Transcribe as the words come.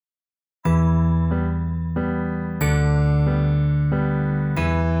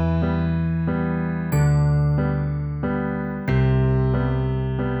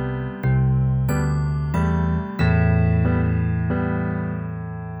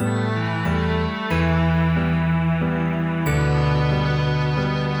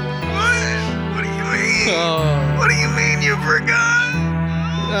You forgot.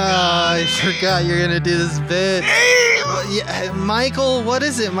 Oh, I forgot you're gonna do this bit. Yeah, Michael, what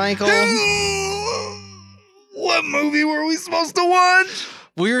is it, Michael? What movie were we supposed to watch?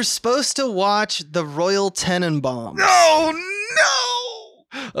 We were supposed to watch The Royal Tenenbaums. Oh,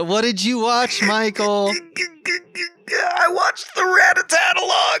 no! What did you watch, Michael? I watched the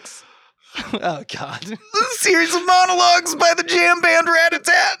Rat-a-Tat-a-logs. Oh, God. A series of monologues by the jam band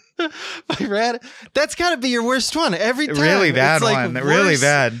Rat-a-tat. That's got to be your worst one. Every time. Really bad it's like one. worse. Really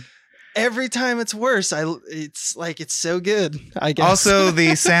bad. Every time it's worse. It's like it's so good, I guess. Also,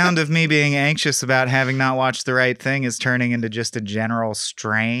 the sound of me being anxious about having not watched the right thing is turning into just a general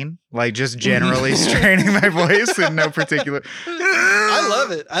strain. Like just generally straining my voice in no particular... I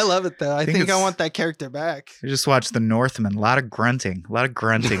love it. I love it, though. I think I want that character back. I just watched The Northman. A lot of grunting in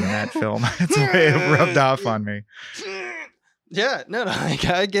that film. It's way it rubbed off on me. Yeah, no,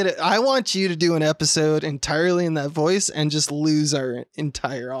 I get it. I want you to do an episode entirely in that voice and just lose our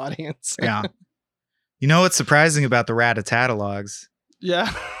entire audience. Yeah. You know what's surprising about the Rat-a-Tat-a-logs?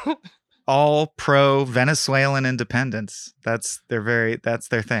 Yeah. All pro-Venezuelan independence. That's their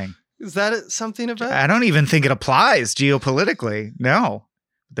thing. Is that something about? I don't even think it applies geopolitically. No.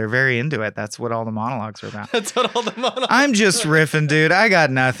 They're very into it. That's what all the monologues are about. That's what all the monologues I'm just riffing, dude. I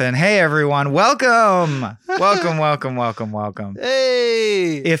got nothing. Hey, everyone. Welcome. Welcome.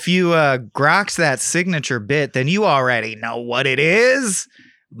 Hey. If you grokked that signature bit, then you already know what it is.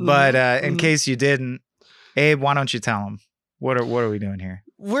 But in case you didn't, Abe, why don't you tell them? What are we doing here?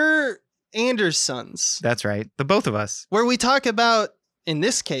 We're Andersons. That's right. The both of us. Where we talk about, in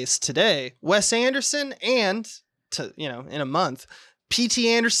this case today, Wes Anderson and, in a month, P.T.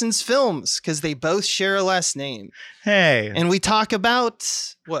 Anderson's films, because they both share a last name. Hey. And we talk about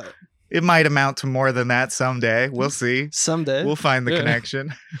what? It might amount to more than that someday. We'll see. Someday. We'll find the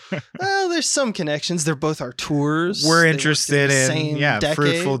connection. Well, there's some connections. They're both our tours. We're interested in decade.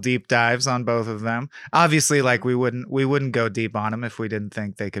 fruitful deep dives on both of them. Obviously, like we wouldn't go deep on them if we didn't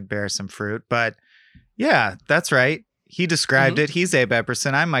think they could bear some fruit. But yeah, that's right. He described it. He's Abe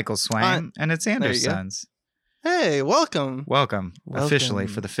Epperson. I'm Michael Swain, and it's Andersons. Hey, welcome. Officially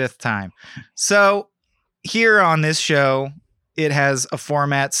for the 5th time. So here on this show, it has a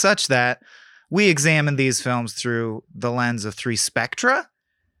format such that we examine these films through the lens of 3 spectra.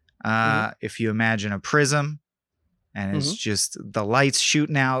 If you imagine a prism, and it's just the lights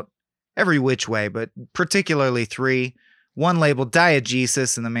shooting out every which way, but particularly 3. One labeled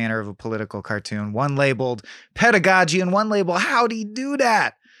diegesis in the manner of a political cartoon, one labeled pedagogy, and one labeled how'd he do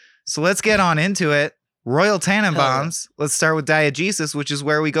that? So let's get on into it. Royal Tenenbaums. Let's start with diegesis, which is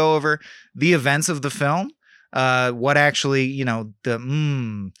where we go over the events of the film. What actually,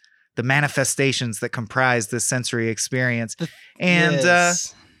 the manifestations that comprise this sensory experience.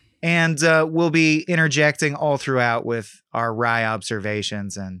 And we'll be interjecting all throughout with our wry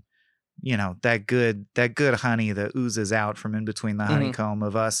observations and, that good honey that oozes out from in between the honeycomb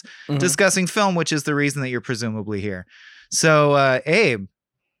of us discussing film, which is the reason that you're presumably here. So, Abe.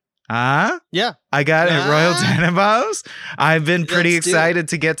 Yeah. I got it. Royal Tenenbaums. I've been pretty excited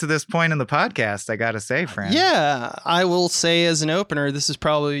to get to this point in the podcast, I gotta say, friend. Yeah. I will say as an opener, this is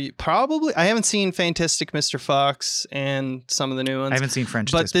probably I haven't seen Fantastic Mr. Fox and some of the new ones. I haven't seen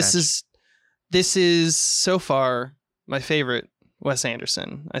French But Dispatch. this is so far my favorite Wes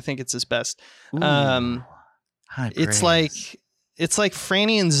Anderson. I think it's his best. High it's praise. like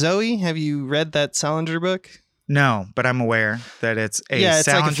Franny and Zoe. Have you read that Salinger book? No, but I'm aware that it's a it's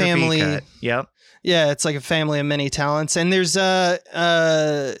Salinger like a family. B-cut. Yep. Yeah, it's like a family of many talents, and there's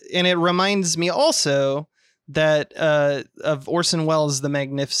and it reminds me also that of Orson Welles' The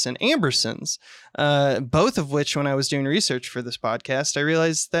Magnificent Ambersons, both of which, when I was doing research for this podcast, I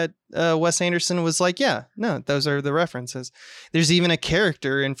realized that Wes Anderson was like, yeah, no, those are the references. There's even a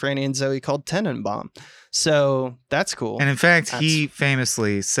character in Franny and Zoe called Tenenbaum. So that's cool. And in fact, he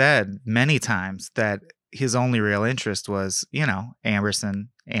famously said many times that his only real interest was, Anderson.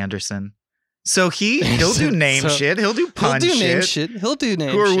 So he'll do name shit. He'll do pun shit. He'll do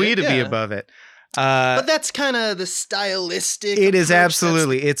name shit. Who are we to be above it? But that's kind of the stylistic. It is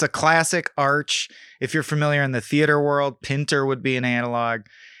absolutely. It's a classic arch. If you're familiar in the theater world, Pinter would be an analog.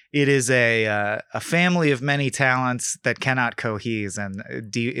 It is a family of many talents that cannot cohere and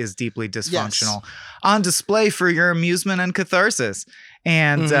is deeply dysfunctional, on display for your amusement and catharsis.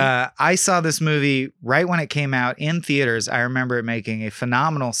 And I saw this movie right when it came out in theaters. I remember it making a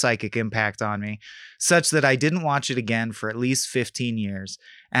phenomenal psychic impact on me, such that I didn't watch it again for at least 15 years.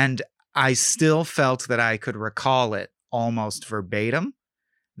 And I still felt that I could recall it almost verbatim.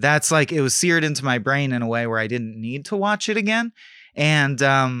 That's like, it was seared into my brain in a way where I didn't need to watch it again. And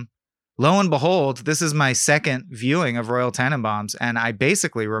lo and behold, this is my second viewing of Royal Tenenbaums, and I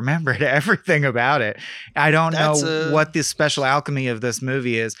basically remembered everything about it. I don't know what the special alchemy of this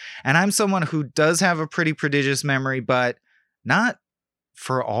movie is. And I'm someone who does have a pretty prodigious memory, but not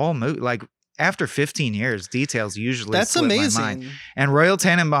for all movies. Like after 15 years, details usually slip amazing. my mind. And Royal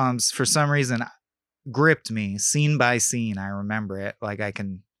Tenenbaums, for some reason, gripped me scene by scene. I remember it. Like I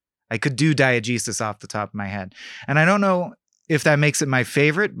could do diegesis off the top of my head. And I don't know if that makes it my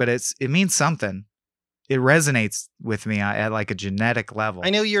favorite, but it means something. It resonates with me at like a genetic level. I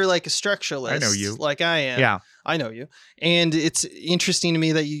know you're like a structuralist. I know you. Like I am. Yeah. I know you. And it's interesting to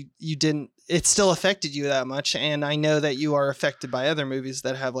me that you didn't, it still affected you that much. And I know that you are affected by other movies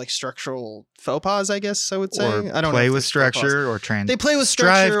that have like structural faux pas, I guess I would say. Or I don't play know with structure or they play with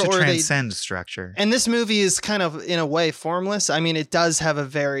structure strive to or transcend structure. And this movie is kind of in a way formless. I mean, it does have a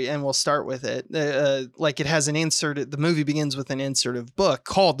very, and we'll start with it. Like it has an insert. The movie begins with an insert of book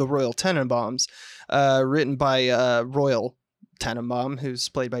called The Royal Tenenbaums, written by Royal Tenenbaum, who's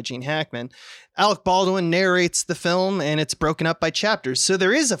played by Gene Hackman. Alec Baldwin narrates the film, and it's broken up by chapters. So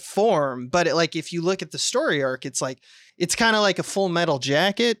there is a form, but like if you look at the story arc, it's kind of like a Full Metal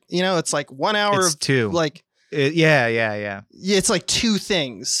Jacket. You know, it's like 1 hour It's of two. like. Yeah. It's like two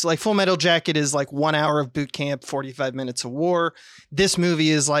things. Like Full Metal Jacket is like 1 hour of boot camp, 45 minutes of war. This movie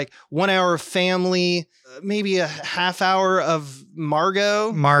is like 1 hour of family, maybe a half hour of Margot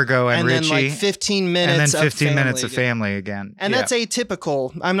and Richie, then like 15 minutes, and then 15 of minutes of family again. And that's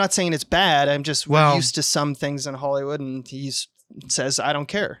atypical. I'm not saying it's bad. I'm just used to some things in Hollywood, and he says I don't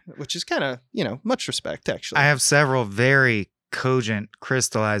care, which is kind of much respect actually. I have several very cogent,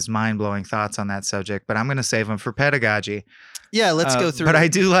 crystallized, mind-blowing thoughts on that subject, but I'm going to save them for pedagogy. Yeah, let's go through. But I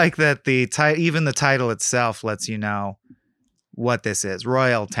do like that even the title itself lets you know what this is.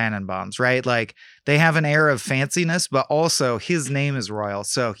 Royal Tenenbaums, right? Like they have an air of fanciness, but also his name is Royal,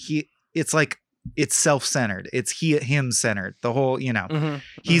 so it's like it's self-centered. It's him-centered. The whole,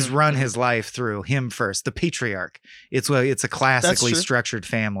 he's run his life through him first. The patriarch. It's a classically structured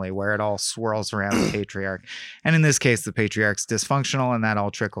family where it all swirls around the patriarch. And in this case, the patriarch's dysfunctional, and that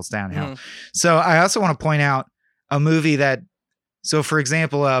all trickles downhill. So I also want to point out a movie that, so for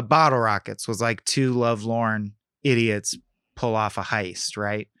example, Bottle Rockets was like two lovelorn idiots pull off a heist,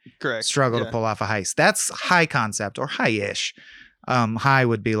 right? Correct. Struggle to pull off a heist. That's high concept or high-ish. High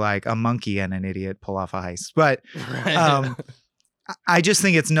would be like a monkey and an idiot pull off a heist. But I just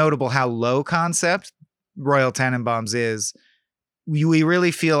think it's notable how low concept Royal Tenenbaums is. We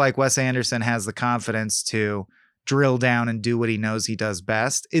really feel like Wes Anderson has the confidence to drill down and do what he knows he does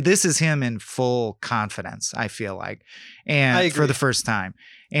best. This is him in full confidence, I feel like, and for the first time.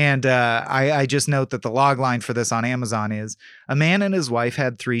 And I just note that the log line for this on Amazon is: a man and his wife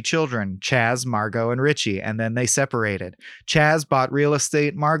had 3 children, Chaz, Margot, and Richie, and then they separated. Chaz bought real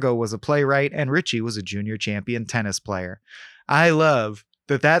estate, Margot was a playwright, and Richie was a junior champion tennis player. I love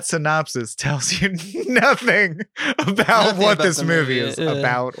that synopsis tells you nothing about what this movie is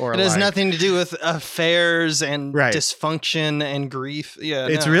about or it has nothing to do with affairs and dysfunction and grief. Yeah,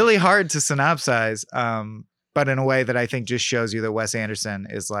 it's really hard to synopsize, but in a way that I think just shows you that Wes Anderson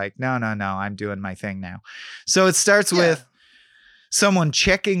is like, no, I'm doing my thing now. So it starts with someone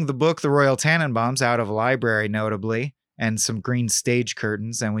checking the book The Royal Tenenbaums out of a library, notably, and some green stage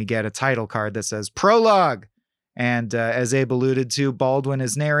curtains, and we get a title card that says Prologue. And as Abe alluded to, Baldwin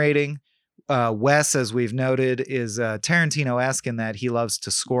is narrating. Wes, as we've noted, is Tarantino-esque in that he loves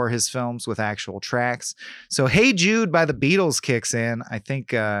to score his films with actual tracks. So Hey Jude by the Beatles kicks in. I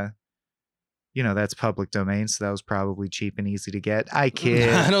think, that's public domain, so that was probably cheap and easy to get. I kid.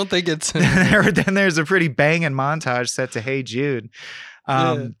 I don't think it's... Then there's a pretty banging montage set to Hey Jude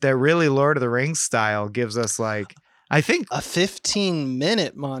that really Lord of the Rings style gives us like... I think a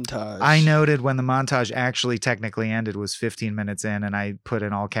 15-minute montage. I noted when the montage actually technically ended was 15 minutes in, and I put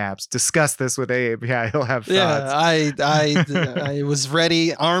in all caps, discuss this with Abe. Yeah, he'll have thoughts. Yeah, I was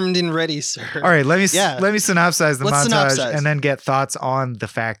ready, armed and ready, sir. All right, let me synopsize the montage synopsize. And then get thoughts on the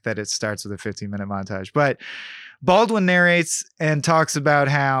fact that it starts with a 15-minute montage. But Baldwin narrates and talks about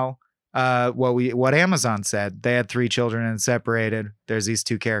how what Amazon said. They had 3 children and separated. There's these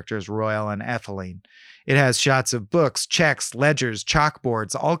 2 characters, Royal and Etheline. It has shots of books, checks, ledgers,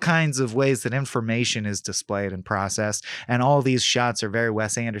 chalkboards, all kinds of ways that information is displayed and processed. And all these shots are very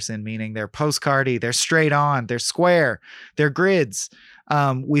Wes Anderson, meaning they're postcardy, they're straight on, they're square, they're grids.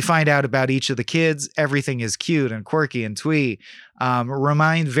 We find out about each of the kids. Everything is cute and quirky and twee.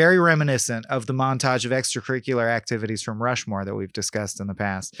 Very reminiscent of the montage of extracurricular activities from Rushmore that we've discussed in the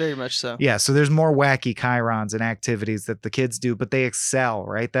past. Very much so. Yeah, so there's more wacky chyrons and activities that the kids do, but they excel,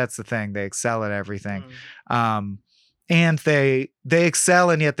 right? That's the thing. They excel at everything. And they excel,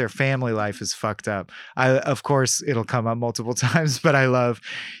 and yet their family life is fucked up. Of course, it'll come up multiple times, but I love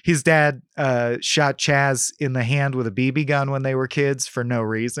his dad shot Chaz in the hand with a BB gun when they were kids for no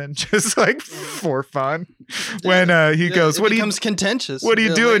reason, just like for fun. When he goes, it becomes contentious. What are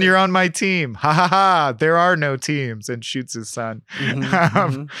you doing? Later. You're on my team. Ha ha ha. There are no teams, and shoots his son,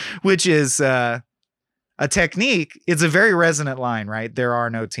 which is a technique. It's a very resonant line, right? There are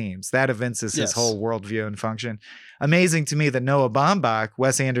no teams. That evinces his whole worldview and function. Amazing to me that Noah Baumbach,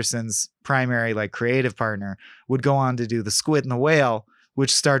 Wes Anderson's primary like creative partner, would go on to do The Squid and the Whale,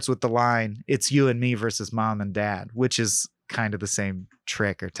 which starts with the line, "It's you and me versus mom and dad," which is kind of the same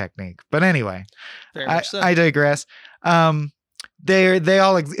trick or technique. But anyway, I digress. They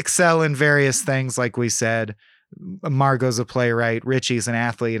all excel in various things, like we said. Margot's a playwright, Richie's an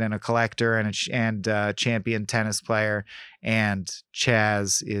athlete and a collector and a champion tennis player, and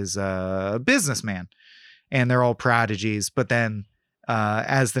Chaz is a businessman. And they're all prodigies. But then,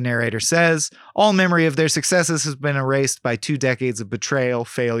 as the narrator says, all memory of their successes has been erased by 2 decades of betrayal,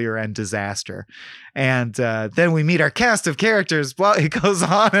 failure, and disaster. And then we meet our cast of characters. Well, it goes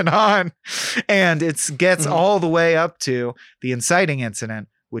on. And it gets all the way up to the inciting incident,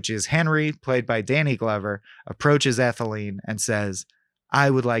 which is Henry, played by Danny Glover, approaches Etheline and says, "I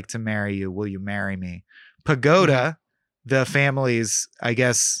would like to marry you. Will you marry me?" Pagoda, the family's, I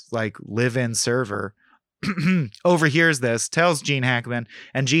guess, like live-in server, overhears this, tells Gene Hackman,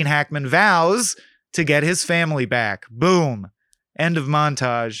 and Gene Hackman vows to get his family back. Boom. End of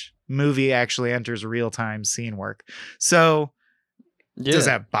montage. Movie actually enters real-time scene work. So does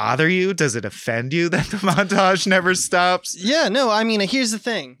that bother you? Does it offend you that the montage never stops? Yeah, no, I mean, here's the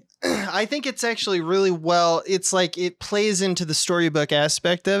thing. I think it's actually really well, it's like it plays into the storybook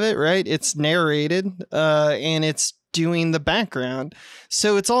aspect of it, right? It's narrated and it's doing the background.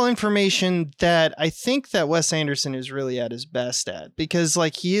 So it's all information that I think that Wes Anderson is really at his best at, because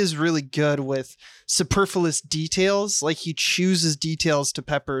like he is really good with superfluous details. Like he chooses details to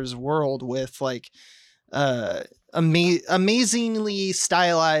pepper his world with like amazingly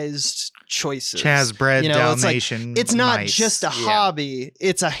stylized choices. Chaz bred Dalmatian. It's not mice. just a hobby.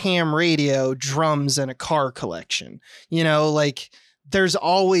 It's a ham radio, drums, and a car collection. Like there's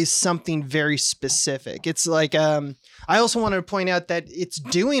always something very specific. It's like, I also wanted to point out that it's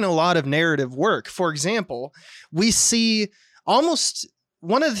doing a lot of narrative work. For example, we see almost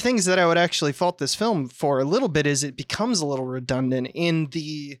one of the things that I would actually fault this film for a little bit is it becomes a little redundant in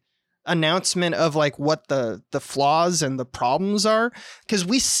the announcement of like what the flaws and the problems are, because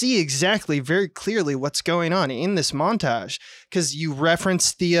we see exactly very clearly what's going on in this montage, because you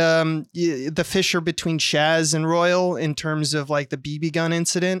referenced the fissure between Chaz and Royal in terms of like the BB gun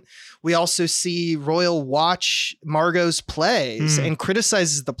incident. We also see Royal watch Margot's plays and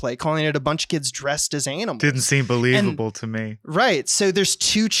criticizes the play, calling it a bunch of kids dressed as animals. Didn't seem believable to me. Right. So there's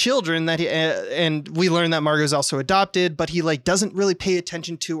 2 children that and we learn that Margot's also adopted, but he like doesn't really pay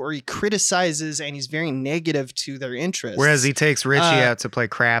attention to, or he criticizes, and he's very negative to their interests. Whereas he takes Richie out to play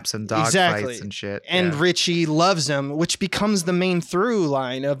craps and dog fights and shit. And Richie loves him, which becomes the main through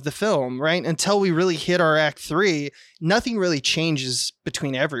line of the film, right? Until we really hit our act 3, nothing really changes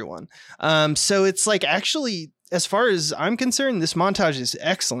between everyone. So it's like, actually, as far as I'm concerned, this montage is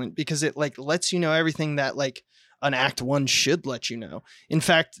excellent because it like lets you know everything that like an act 1 should let you know. In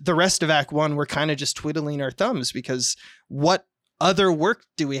fact, the rest of act 1, we're kind of just twiddling our thumbs, because what other work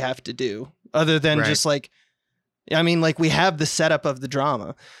do we have to do other than just like, I mean, like we have the setup of the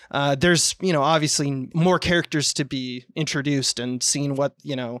drama. There's, obviously more characters to be introduced, and seeing what,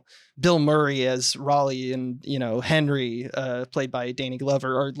 Bill Murray as Raleigh and, Henry, played by Danny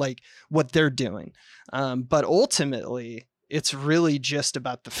Glover, are like what they're doing. But ultimately it's really just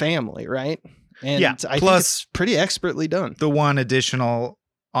about the family, right? And I think it's pretty expertly done. The one additional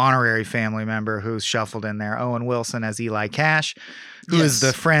honorary family member who's shuffled in there, Owen Wilson as Eli Cash, who is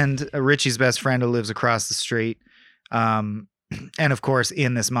the friend, Richie's best friend, who lives across the street. And of course,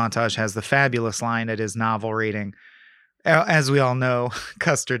 in this montage has the fabulous line at his novel reading. As we all know,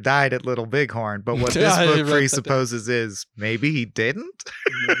 Custer died at Little Bighorn, but what this book presupposes is maybe he didn't.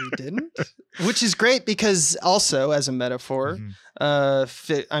 Maybe he didn't. Which is great, because also as a metaphor,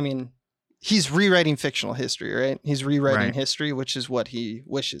 he's rewriting fictional history, right? He's rewriting history, which is what he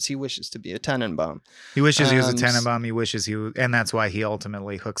wishes. He wishes to be a Tenenbaum. He wishes he was a Tenenbaum. He wishes and that's why he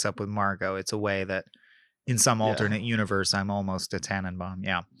ultimately hooks up with Margot. It's a way that in some alternate universe, I'm almost a Tenenbaum.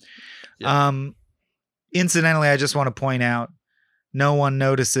 Yeah. Incidentally, I just want to point out, no one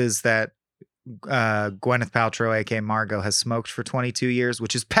notices that Gwyneth Paltrow, aka Margot, has smoked for 22 years,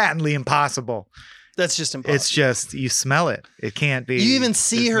 which is patently impossible. That's just impossible. It's just, you smell it. It can't be. You even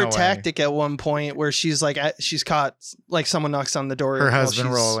see there's her no way. tactic at one point where she's like, she's caught, like someone knocks on the door. Her while husband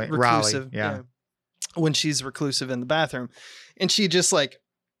she's Raleigh, reclusive, yeah. when she's reclusive in the bathroom. And she just like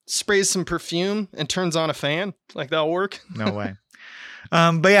sprays some perfume and turns on a fan. Like, that'll work. No way.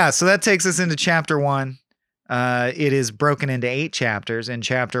 But yeah, so that takes us into chapter 1. It is broken into 8 chapters. In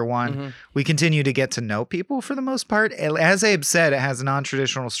chapter 1, we continue to get to know people for the most part. As Abe said, it has a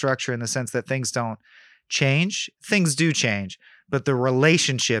non-traditional structure in the sense that things don't change. Things do change, but the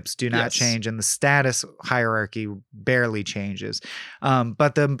relationships do not change, and the status hierarchy barely changes.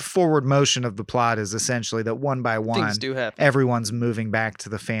 But the forward motion of the plot is essentially that one by one, Things do happen. everyone's moving back to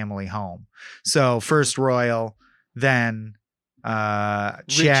the family home. So first Royal, then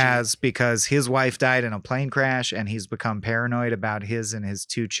Chaz, because his wife died in a plane crash and he's become paranoid about his and his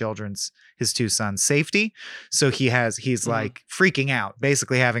two sons' safety. So he's like freaking out,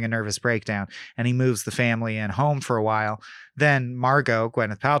 basically having a nervous breakdown, and he moves the family in home for a while. Then Margot,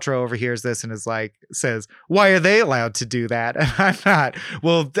 Gwyneth Paltrow, overhears this and says, why are they allowed to do that? And I'm not.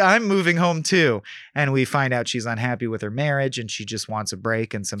 Well, I'm moving home too. And we find out she's unhappy with her marriage and she just wants a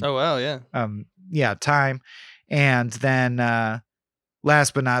break and some time. And then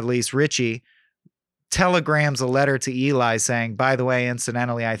last but not least, Richie telegrams a letter to Eli saying, by the way,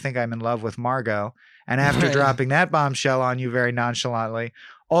 incidentally, I think I'm in love with Margot. And after dropping that bombshell on you very nonchalantly,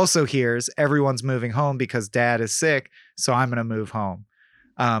 also hears everyone's moving home because dad is sick. So I'm going to move home.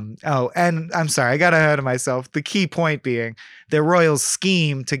 And I'm sorry, I got ahead of myself. The key point being that Royal's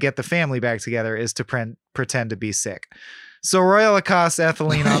scheme to get the family back together is to pretend to be sick. So Royal accosts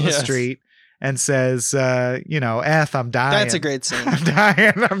Etheline on the street and says, Eth, I'm dying. That's a great scene.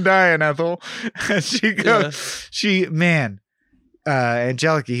 I'm dying, Ethel. And she goes,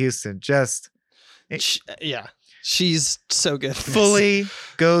 Angelica Houston she's so good. Fully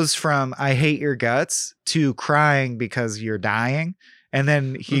goes from I hate your guts to crying because you're dying. And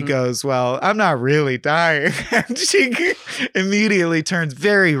then he goes, well, I'm not really dying. And she immediately turns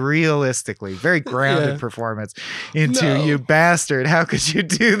very realistically, very grounded performance into you bastard. How could you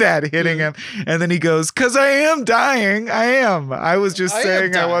do that? Hitting him. And then he goes, because I am dying. I am. I was just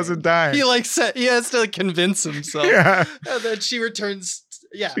saying I wasn't dying. He has to convince himself. Yeah. And then she returns.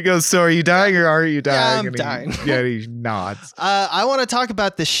 Yeah. She goes, so are you dying or are you dying? Yeah, I'm dying. He nods. I want to talk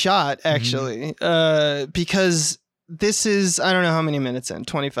about the shot actually, because this is, I don't know how many minutes in,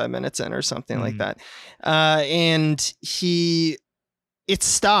 25 minutes in or something like that. And it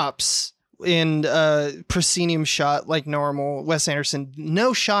stops in proscenium shot like normal Wes Anderson.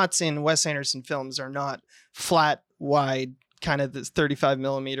 No shots in Wes Anderson films are not flat, wide, kind of this 35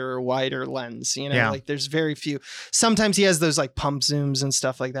 millimeter or wider lens, like there's very few. Sometimes he has those like pump zooms and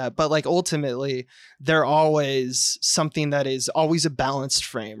stuff like that, but like ultimately they're always something that is always a balanced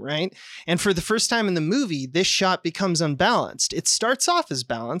frame, right? And for the first time in the movie, this shot becomes unbalanced. It starts off as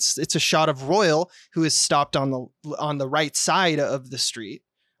balanced. It's a shot of Royal who is stopped on the right side of the street,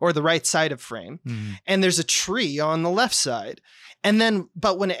 or the right side of frame, and there's a tree on the left side. And then,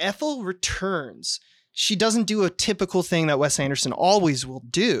 but when Ethel returns, she doesn't do a typical thing that Wes Anderson always will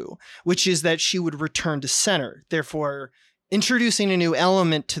do, which is that she would return to center, therefore introducing a new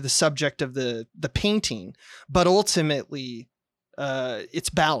element to the subject of the painting, but ultimately it's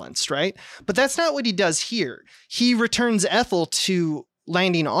balanced, right? But that's not what he does here. He returns Ethel to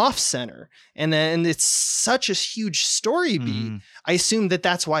landing off center, and then it's such a huge story beat. I assume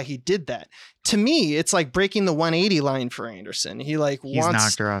that's why he did that. To me, it's like breaking the 180 line for Anderson. He's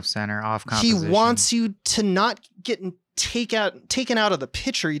knocked her off center, off composition. He wants you to not get taken out of the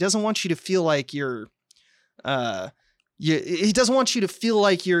picture. He doesn't want you to feel like you're he doesn't want you to feel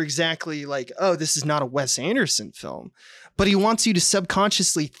like you're exactly like, oh, this is not a Wes Anderson film. But he wants you to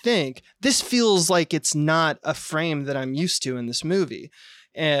subconsciously think, this feels like it's not a frame that I'm used to in this movie.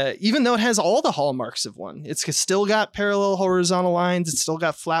 Even though it has all the hallmarks of one. It's still got parallel horizontal lines. It's still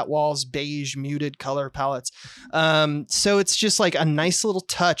got flat walls, beige, muted color palettes. So it's just like a nice little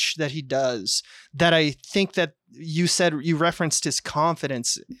touch that he does that I think that you referenced his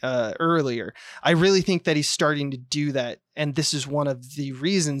confidence earlier. I really think that he's starting to do that. And this is one of the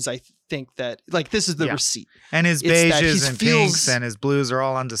reasons I think that, like, this is the receipt. And his beiges and pinks and his blues are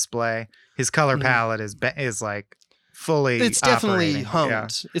all on display. His color palette is like fully it's definitely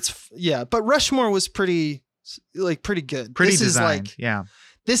operating. honed. But Rushmore was pretty good. Pretty this designed. Is like,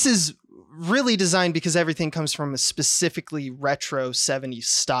 this is really designed because everything comes from a specifically retro 70s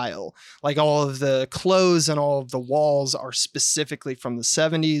style. Like all of the clothes and all of the walls are specifically from the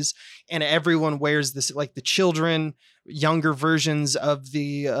 70s, and everyone wears this, like the children, younger versions of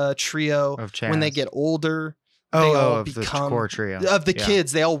the trio, when they get older, of the core trio. Of the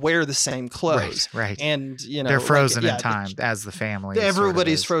kids, they all wear the same clothes. Right. And, they're frozen in time as the family.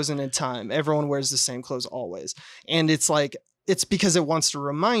 Everybody's frozen in time. Everyone wears the same clothes always. And it's like, it's because it wants to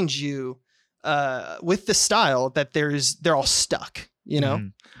remind you with the style that they're all stuck,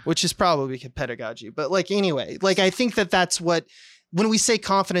 which is probably pedagogy. But like, anyway, like, I think that's what, when we say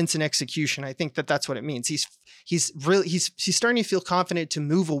confidence in execution, I think that's what it means. He's starting to feel confident to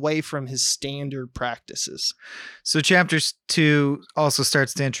move away from his standard practices. So chapter 2 also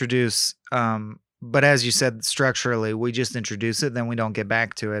starts to introduce, but as you said, structurally, we just introduce it, then we don't get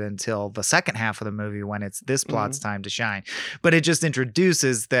back to it until the second half of the movie when it's this plot's time to shine. But it just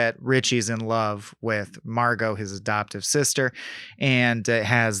introduces that Richie's in love with Margot, his adoptive sister, and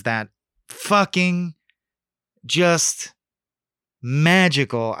has that fucking just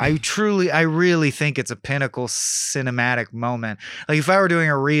magical. I really think it's a pinnacle cinematic moment. Like, if I were doing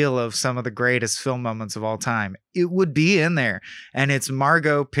a reel of some of the greatest film moments of all time, it would be in there. And it's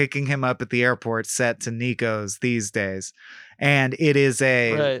Margot picking him up at the airport set to Nico's These Days. And it is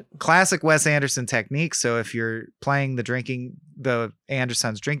a classic Wes Anderson technique. So if you're playing the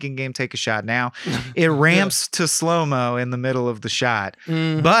Anderson's drinking game, take a shot now. It ramps to slow-mo in the middle of the shot.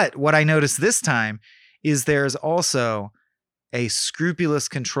 But what I noticed this time is there's also a scrupulous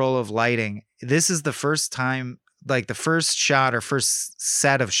control of lighting. This is the first time, like the first shot or first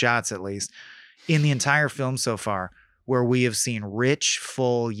set of shots, at least, in the entire film so far, where we have seen rich,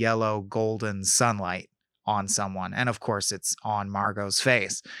 full, yellow, golden sunlight on someone. And of course, it's on Margot's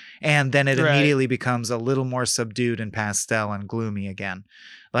face. And then it immediately becomes a little more subdued and pastel and gloomy again.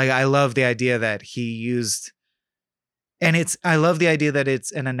 Like, I love the idea that he used... And I love the idea that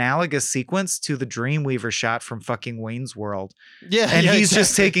it's an analogous sequence to the Dreamweaver shot from fucking Wayne's World. Yeah. And he's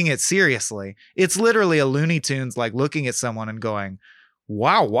just taking it seriously. It's literally a Looney Tunes, like, looking at someone and going,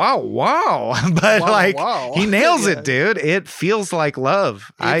 wow. But he nails it, dude. It feels like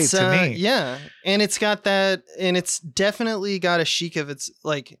love to me. Yeah. And it's got that, and it's definitely got a chic of its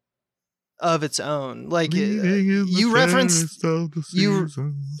own. Like, you referenced,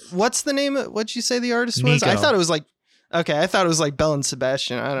 what's the name of, what'd you say the artist was? Nico. I thought it was like Belle and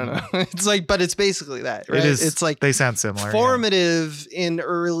Sebastian. I don't know. It's like, but it's basically that, right? It is, it's like, they sound similar. Formative in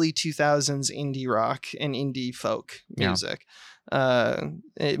early 2000s indie rock and indie folk music.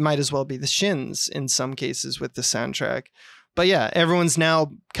 It might as well be the Shins in some cases with the soundtrack. But yeah, everyone's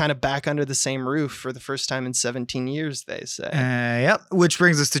now kind of back under the same roof for the first time in 17 years, they say. Yep. Which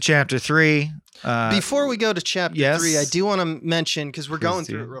brings us to chapter 3. Before we go to chapter 3, I do want to mention, because we're going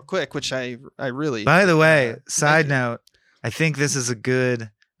through it real quick, which I really... By the way, side note, I think this is a good...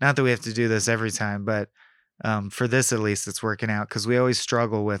 Not that we have to do this every time, but for this at least, it's working out, because we always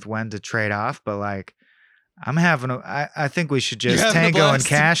struggle with when to trade off, but like... I think we should just tango and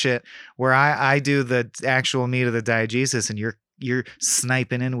cash it, where I do the actual meat of the diegesis and you're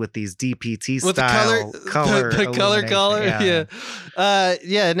sniping in with these DPT with style the color.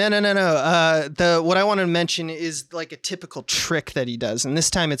 No. What I want to mention is like a typical trick that he does, and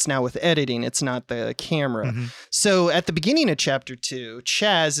this time it's now with editing. It's not the camera. Mm-hmm. So at the beginning of chapter 2,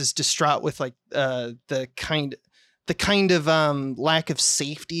 Chaz is distraught with like the kind of lack of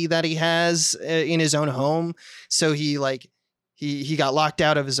safety that he has in his own home. So he got locked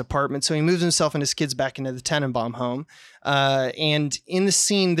out of his apartment. So he moves himself and his kids back into the Tenenbaum home. And in the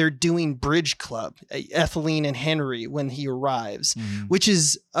scene, they're doing Bridge Club, Etheline and Henry, when he arrives, which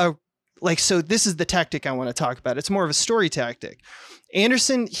is so this is the tactic I want to talk about. It's more of a story tactic.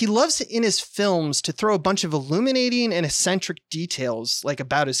 Anderson, he loves in his films to throw a bunch of illuminating and eccentric details like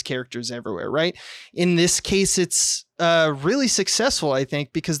about his characters everywhere, right? In this case, it's really successful, I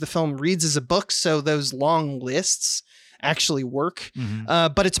think, because the film reads as a book, so those long lists actually work.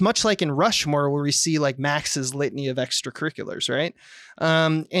 But it's much like in Rushmore, where we see like Max's litany of extracurriculars, right?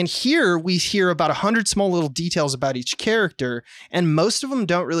 And here we hear about 100 small little details about each character, and most of them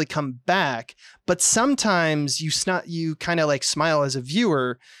don't really come back. But sometimes you kind of like smile as a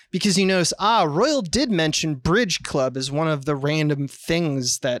viewer because you notice, Royal did mention Bridge Club as one of the random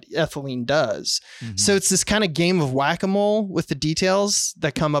things that Etheline does. So it's this kind of game of whack-a-mole with the details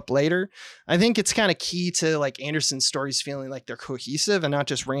that come up later. I think it's kind of key to like Anderson's stories feeling like they're cohesive and not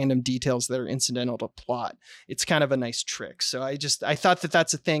just random details that are incidental to plot. It's kind of a nice trick. So I thought that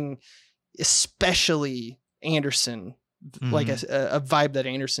that's a thing, especially Anderson, like a vibe that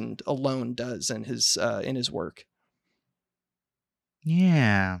Anderson alone does in his work.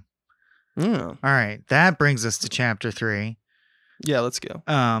 Yeah. All right. That brings us to chapter 3. Yeah, let's go.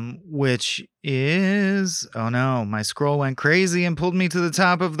 Which is, oh no, my scroll went crazy and pulled me to the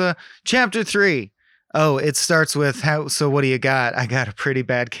top of the chapter 3. Oh, it starts with so what do you got? I got a pretty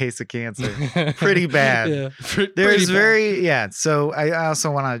bad case of cancer. Pretty bad. Yeah. There's pretty bad. so I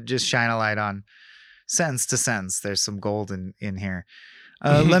also want to just shine a light on sentence to sentence. There's some gold in here.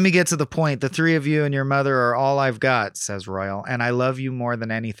 Let me get to the point. The three of you and your mother are all I've got, says Royal, and I love you more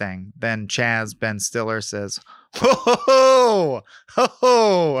than anything. Then Chaz, Ben Stiller, says, ho, ho, ho, ho,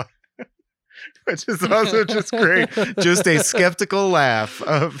 ho. Which is also just great. Just a skeptical laugh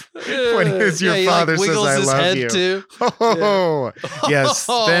of when your father says, I love you. Too. Oh, yeah. Yes,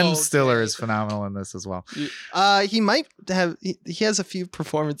 Ben Okay. Stiller is phenomenal in this as well. He might have. He has a few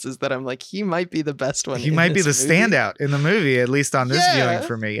performances that I'm like, he might be the best one. He might be the movie. standout in the movie, at least on this viewing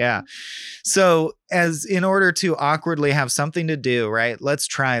for me. Yeah. So, as in order to awkwardly have something to do, right? Let's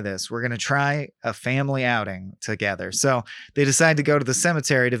try this. We're going to try a family outing together. So, they decide to go to the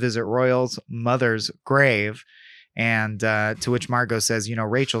cemetery to visit Royal's mother's grave. And to which Margot says,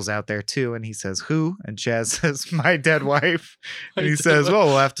 Rachel's out there too. And he says, who? And Chaz says, my dead wife. And he says, well,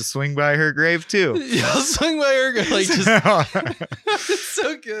 we'll have to swing by her grave too. Yeah, I'll swing by her. Like, it's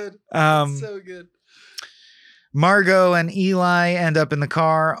so good. It's so good. Margot and Eli end up in the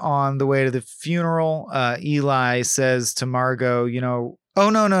car on the way to the funeral. Eli says to Margot, oh,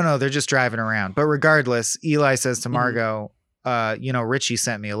 no, they're just driving around. But regardless, Eli says to Margot, Richie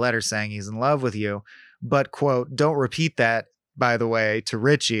sent me a letter saying he's in love with you. But, quote, don't repeat that, by the way, to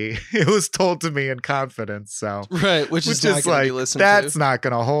Richie. It was told to me in confidence. So, right, which is not going to be listened that's to. not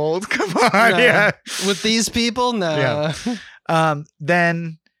going to hold. Come on. Yeah. With these people, no. Yeah.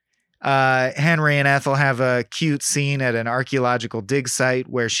 Then Henry and Ethel have a cute scene at an archaeological dig site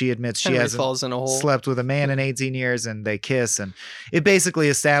where she admits she hasn't falls in a hole. Slept with a man in 18 years, and they kiss. And it basically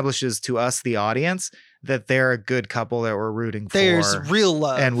establishes to us, the audience, that they're a good couple that we're rooting for. There's real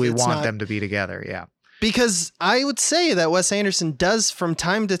love. And we want them to be together. Yeah. Because I would say that Wes Anderson does from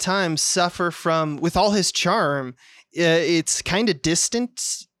time to time suffer from, with all his charm, it's kind of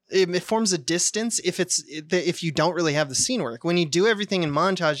distant. It forms a distance if you don't really have the scene work. When you do everything in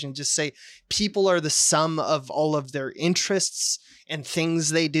montage and just say people are the sum of all of their interests and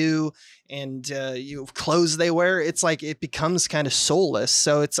things they do and clothes they wear, it's like it becomes kind of soulless.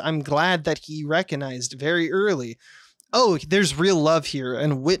 So I'm glad that he recognized very early, oh, there's real love here,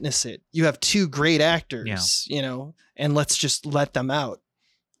 and witness it. You have two great actors, and let's just let them out.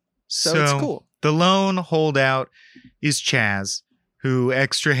 So it's cool. The lone holdout is Chaz, who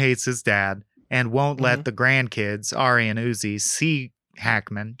extra hates his dad and won't let the grandkids, Ari and Uzi, see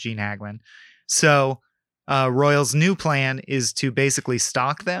Gene Hackman. So Royal's new plan is to basically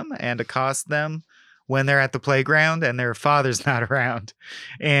stalk them and accost them when they're at the playground and their father's not around.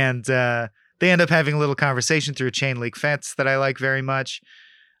 And they end up having a little conversation through a chain link fence that I like very much.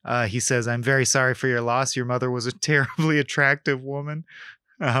 He says, I'm very sorry for your loss. Your mother was a terribly attractive woman.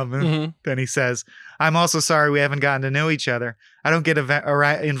 And then he says, I'm also sorry we haven't gotten to know each other. I don't get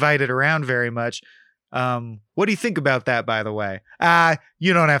invited around very much. What do you think about that, by the way?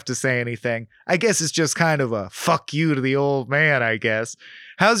 You don't have to say anything. I guess it's just kind of a fuck you to the old man, I guess.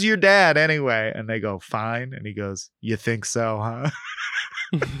 How's your dad anyway? And they go, fine. And he goes, you think so, huh?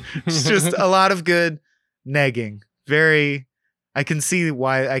 It's just a lot of good negging. I can see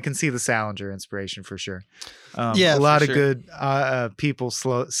the Salinger inspiration for sure. A lot of good people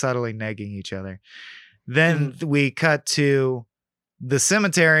subtly negging each other. Then we cut to the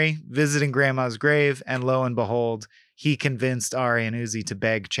cemetery, visiting Grandma's grave, and lo and behold, he convinced Ari and Uzi to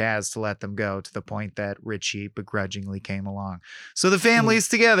beg Chaz to let them go, to the point that Richie begrudgingly came along. So the family's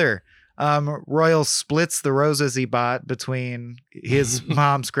together. Royal splits the roses he bought between his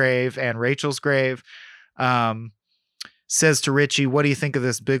mom's grave and Rachel's grave. Says to Richie, what do you think of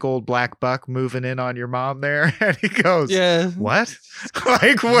this big old black buck moving in on your mom there? And he goes, what?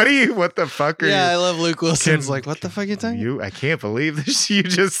 Like, what the fuck are you? I love Luke Wilson's like, what the fuck are you talking about? I can't believe this. You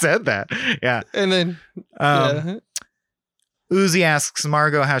just said that. Yeah. And then, Uzi asks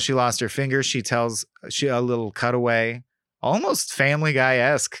Margot how she lost her fingers. She tells a little cutaway, almost Family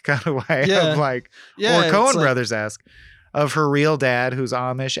Guy-esque cutaway of or Coen Brothers-esque, of her real dad, who's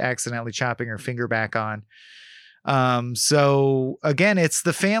Amish, accidentally chopping her finger back on. So again, it's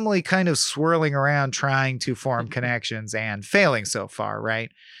the family kind of swirling around trying to form connections and failing so far,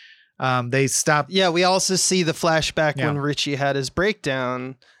 right? They stop. Yeah, we also see the flashback when Richie had his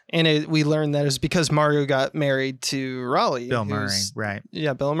breakdown, and we learned that it was because Margot got married to Raleigh. Bill Murray, right.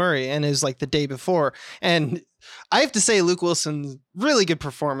 Yeah, Bill Murray, and it was like the day before. And I have to say, Luke Wilson's really good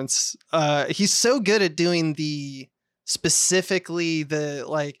performance. He's so good at doing specifically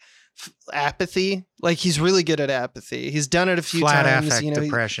the apathy. Like, he's really good at apathy. He's done it a few times. Flat affect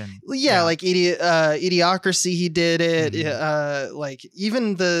depression. Like Idiocracy, he did it. Like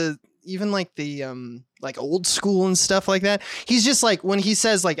even the even like the like old school and stuff like that. He's just like, when he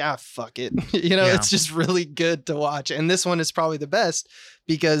says like, fuck it, Yeah. it's just really good to watch. And this one is probably the best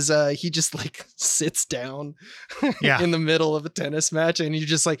because he just like sits down Yeah. in the middle of a tennis match and you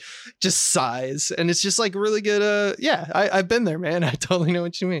just sighs. And it's just like really good. I've been there, man. I totally know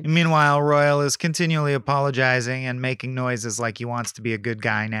what you mean. Meanwhile, Royal is continually apologizing and making noises like he wants to be a good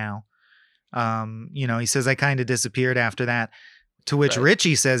guy now. He says, I kind of disappeared after that. To which Right.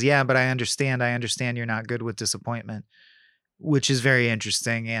 Richie says, yeah, but I understand you're not good with disappointment, which is very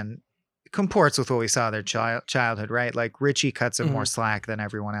interesting and comports with what we saw their childhood, right? Like Richie cuts him more slack than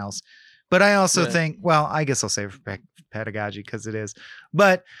everyone else. But I also think, well, I guess I'll say for pedagogy because it is.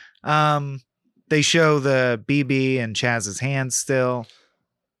 But they show the BB and Chaz's hands still.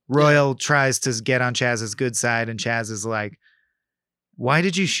 Royal tries to get on Chaz's good side, and Chaz is like, why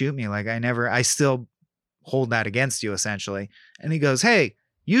did you shoot me? Like, I still hold that against you, essentially. And he goes, hey,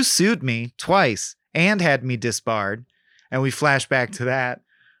 you sued me twice and had me disbarred. And we flash back to that,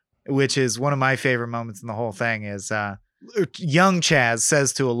 which is one of my favorite moments in the whole thing is young Chaz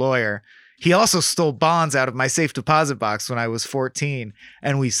says to a lawyer, he also stole bonds out of my safe deposit box when I was 14.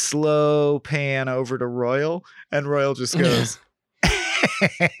 And we slow pan over to Royal, and Royal just goes,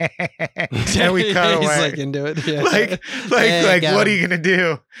 and we cut away. He's like into it. Yeah. Like, what are you gonna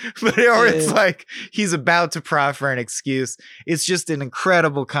do? Or it's like he's about to proffer an excuse. It's just an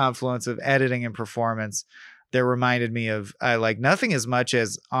incredible confluence of editing and performance that reminded me of like nothing as much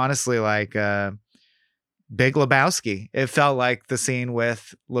as honestly like Big Lebowski. It felt like the scene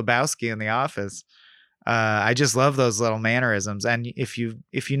with Lebowski in The Office. I just love those little mannerisms, and if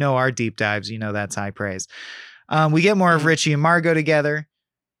you know our deep dives, you know that's high praise. We get more of Richie and Margot together.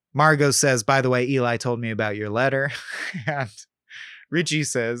 Margot says, by the way, Eli told me about your letter. And Richie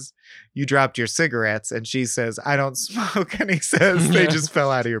says, you dropped your cigarettes. And she says, I don't smoke. And he says, they just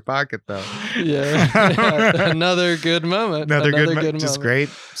fell out of your pocket, though. Yeah. Another good moment. Another good moment. Just great,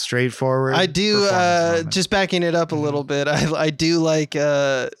 straightforward. I do, just backing it up a little bit, I do like...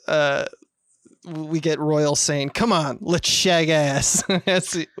 we get Royal saying, come on, let's shag ass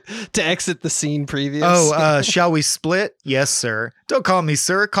to exit the scene previous. Shall we split? Yes, sir. Don't call me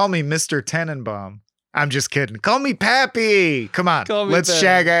sir. Call me Mr. Tenenbaum. I'm just kidding. Call me Pappy. Come on. Let's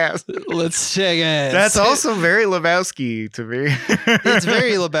shag ass. Let's shag ass. That's also very Lebowski to me. It's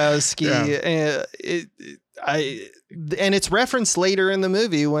very Lebowski. Yeah. And it's referenced later in the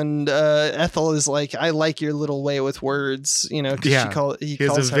movie when Ethel is like, I like your little way with words, he calls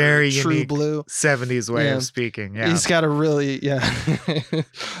her very True Blue 70s way of speaking. Yeah. He's got a really,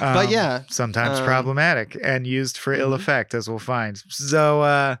 but yeah. Sometimes problematic and used for ill effect, as we'll find.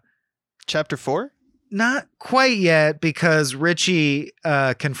 So, Chapter 4? Not quite yet, because Richie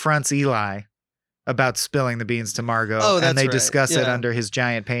confronts Eli about spilling the beans to Margot, and they discuss it under his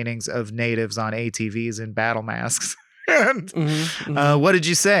giant paintings of natives on ATVs in battle masks. And what did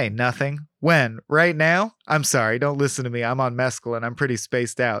you say? Nothing. When? Right now? I'm sorry, don't listen to me. I'm on mescaline. I'm pretty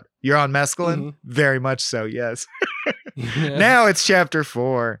spaced out. You're on mescaline? Very much so, yes. Now it's chapter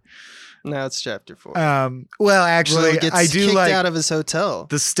 4. Now it's chapter 4. Well, actually, I do kicked like out of his hotel.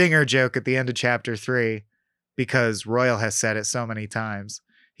 The stinger joke at the end of chapter 3, because Royal has said it so many times.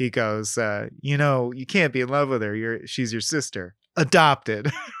 He goes, you can't be in love with her. She's your sister.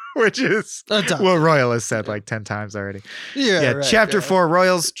 Adopted. Which is what Royal has said like 10 times already. Yeah. Right, chapter 4,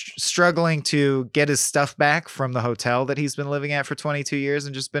 Royal's struggling to get his stuff back from the hotel that he's been living at for 22 years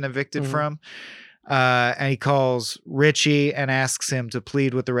and just been evicted from. And he calls Richie and asks him to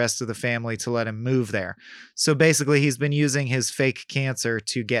plead with the rest of the family to let him move there. So basically he's been using his fake cancer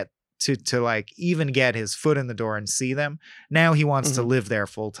to get to like even get his foot in the door and see them. Now he wants to live there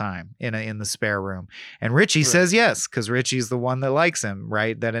full time in the spare room. And Richie says yes, because Richie's the one that likes him,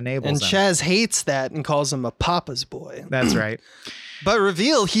 right? That enables him. And Chaz hates that and calls him a papa's boy. That's right. But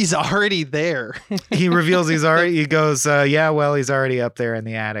reveal he's already there. He reveals he goes, he's already up there in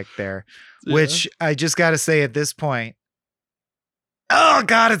the attic there. Yeah. Which I just got to say at this point, oh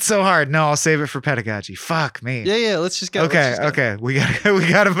God, it's so hard. No, I'll save it for pedagogy. Fuck me. Yeah. Let's just go. Okay. We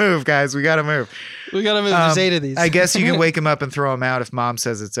gotta move, guys. We gotta move. There's 8 of these. I guess you can wake him up and throw him out if mom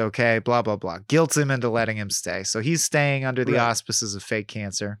says it's okay. Blah blah blah. Guilts him into letting him stay. So he's staying under the auspices of fake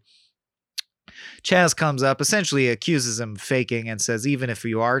cancer. Chaz comes up, essentially accuses him of faking, and says, "Even if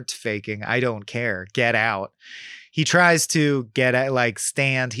you aren't faking, I don't care. Get out." He tries to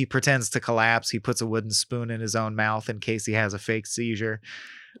stand. He pretends to collapse. He puts a wooden spoon in his own mouth in case he has a fake seizure.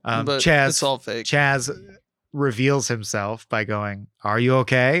 But it's all fake. Chaz reveals himself by going, "Are you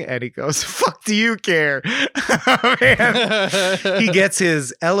okay?" And he goes, "Fuck do you care?" And he gets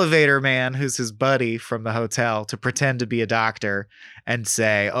his elevator man, who's his buddy from the hotel, to pretend to be a doctor and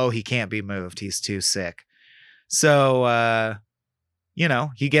say, "Oh, he can't be moved. He's too sick." So,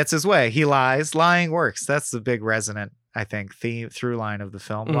 he gets his way. He lies. Lying works. That's the big resonant, I think, through line of the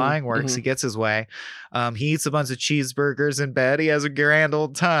film. Lying works. He gets his way. He eats a bunch of cheeseburgers in bed. He has a grand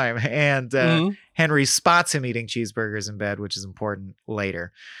old time. And Henry spots him eating cheeseburgers in bed, which is important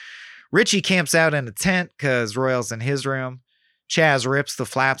later. Richie camps out in a tent because Royal's in his room. Chaz rips the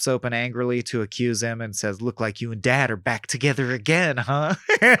flaps open angrily to accuse him and says, "Look like you and Dad are back together again, huh?"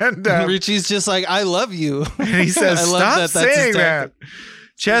 And Richie's just like, "I love you." And he says, I love "Stop that's his saying that. tactic.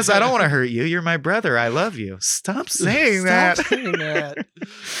 Chaz, I don't want to hurt you. You're my brother. I love you. Stop saying that." Stop saying that.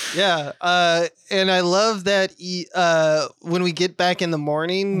 Yeah. And I love that when we get back in the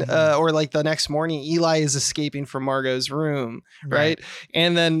morning or like the next morning, Eli is escaping from Margot's room. Right.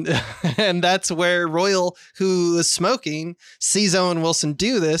 And then and that's where Royal, who is smoking, sees Owen Wilson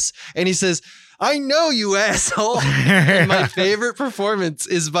do this. And he says, "I know, you asshole." And my favorite performance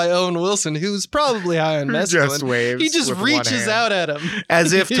is by Owen Wilson, who's probably high on mescaline. Just waves. He just with reaches one hand. out at him.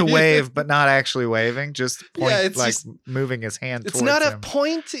 As if to wave, but not actually waving, just point, Yeah, it's like just- moving his hand It's towards not a him.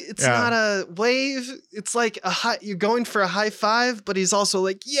 point. It's Yeah. not a wave. It's like you're going for a high five, but he's also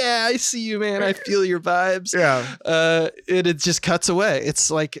like, "Yeah, I see you, man. I feel your vibes." Yeah. It just cuts away. It's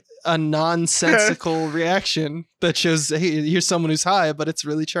like a nonsensical reaction that shows, hey, here's someone who's high, but it's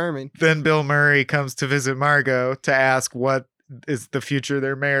really charming. Then Bill Murray comes to visit Margot to ask what is the future of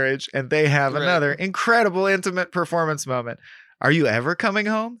their marriage, and they have Right. another incredible intimate performance moment. "Are you ever coming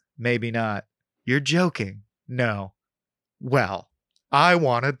home?" "Maybe not." "You're joking." "No." "Well, I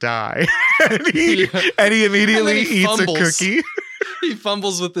want to die." and he immediately And then he eats fumbles. a cookie. He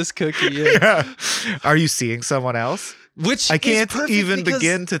fumbles with this cookie. Yeah. Yeah. "Are you seeing someone else?" Which I is can't perfect even because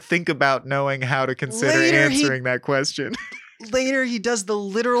begin to think about knowing how to consider Later he- answering that question. later he does the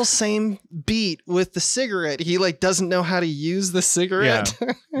literal same beat with the cigarette. He like doesn't know how to use the cigarette.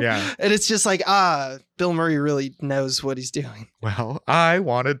 Yeah. And it's just like, Bill Murray really knows what he's doing. "Well, I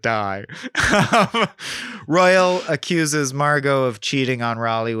want to die." Royal accuses Margot of cheating on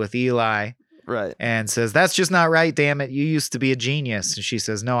Raleigh with Eli Right. and says, "That's just not right, damn it. You used to be a genius." And she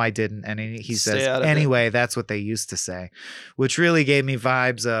says, "No, I didn't." And he Stay says, out of it. "Anyway, that's what they used to say," which really gave me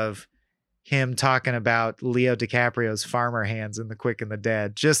vibes of him talking about Leo DiCaprio's farmer hands in The Quick and the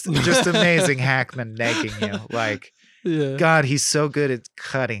Dead. Just amazing Hackman negging you. Like, Yeah. God, he's so good at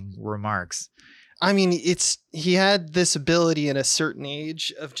cutting remarks. I mean, he had this ability at a certain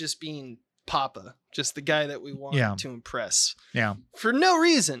age of just being Papa, just the guy that we want Yeah. to impress Yeah. for no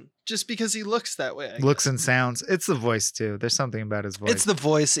reason, just because he looks that way. I Looks guess. and sounds. It's the voice too. There's something about his voice. It's the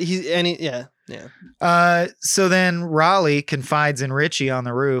voice. Yeah. So then Raleigh confides in Richie on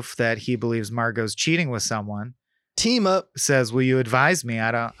the roof that he believes Margot's cheating with someone. Team up. Says, "Will you advise me?"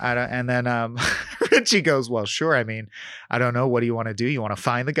 I don't. And then Richie goes, "Well, sure. I mean, I don't know. What do you want to do? You want to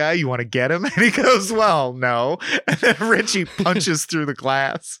find the guy? You want to get him?" And he goes, "Well, no." And then Richie punches through the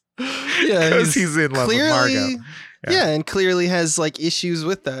glass. Yeah, Because he's in love with Margot. Yeah, and clearly has like issues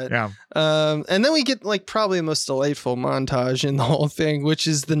with that. Yeah. And then we get like probably the most delightful montage in the whole thing, which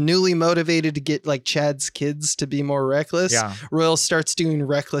is the newly motivated to get like Chad's kids to be more reckless. Yeah. Royal starts doing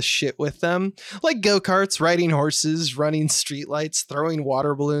reckless shit with them, like go-karts, riding horses, running streetlights, throwing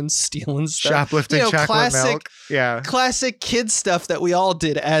water balloons, stealing stuff. Shoplifting chocolate classic, milk. Yeah. classic kid stuff that we all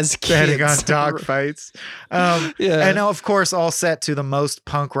did as kids. Betting on dog fights. Yeah. And of course, all set to the most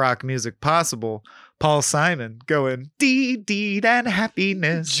punk rock music possible. Paul Simon going deed and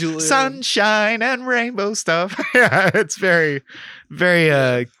happiness, Julia. sunshine and rainbow stuff. Yeah, it's very,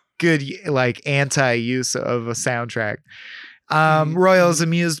 very good, like anti-use of a soundtrack. Royal's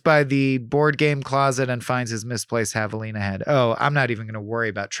amused by the board game closet and finds his misplaced javelina head. Oh, I'm not even going to worry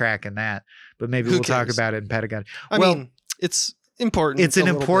about tracking that, but maybe Who we'll talk cares? about it in Pedagogy. I Well, mean, it's important. it's an a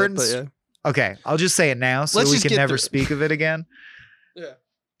little bit, important but yeah. Okay, I'll just say it now so Let's we just can get never through it. speak of it again. Yeah.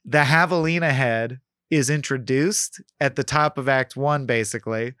 The javelina head is introduced at the top of Act 1,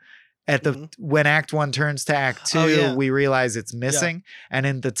 basically. At the when Act 1 turns to Act 2, Oh, yeah. we realize it's missing, and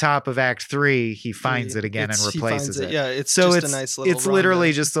in the top of Act 3, he finds it again and He replaces finds it. Yeah, it's So just a nice little. it's literally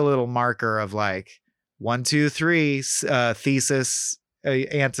rundown. just a little marker of like 1, 2, 3, thesis,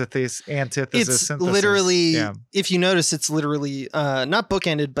 antithesis, It's synthesis. literally, Yeah. if you notice, it's literally not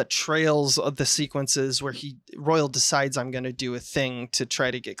bookended, but trails of the sequences where Royal decides I'm going to do a thing to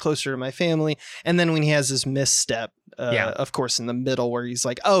try to get closer to my family, and then when he has his misstep, of course, in the middle where he's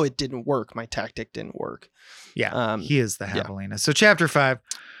like, "Oh, it didn't work. My tactic didn't work." Yeah, Um, he is the yeah. javelina. So chapter 5.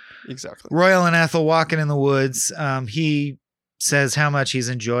 Exactly. Royal and Ethel walking in the woods. He says how much he's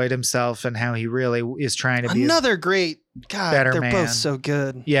enjoyed himself and how he really is trying to be Another great God. better They're man. both so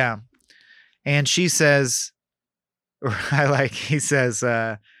good. Yeah. And she says, he says,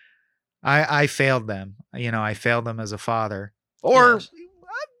 I failed them. I failed them as a father. Or Yes.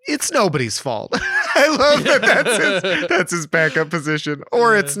 it's nobody's fault. I love that that's his backup position.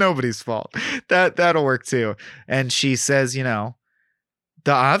 Or it's nobody's fault. That'll work too. And she says,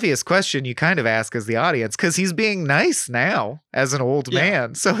 the obvious question you kind of ask as the audience, because he's being nice now as an old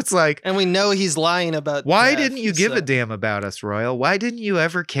man. So it's like, and we know he's lying about why death, didn't you give a damn about us, Royal? Why didn't you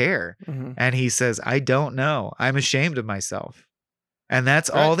ever care? Mhm. And he says, I don't know. I'm ashamed of myself. And that's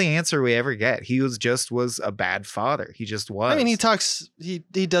all the answer we ever get. He was a bad father. He just was. I mean, he talks, he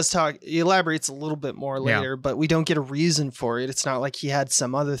does talk, he elaborates a little bit more later, but we don't get a reason for it. It's not like he had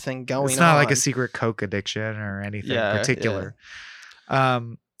some other thing going on. It's not like a secret coke addiction or anything particular.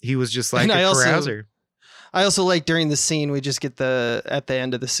 He was just like a carouser. I also like during the scene, we just get at the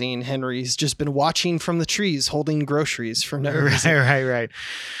end of the scene, Henry's just been watching from the trees, holding groceries for no reason. Right.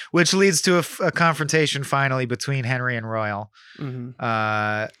 Which leads to a confrontation finally between Henry and Royal, in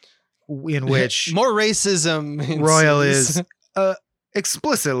which more racism. Royal is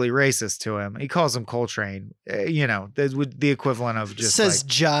explicitly racist to him. He calls him Coltrane, the equivalent of just says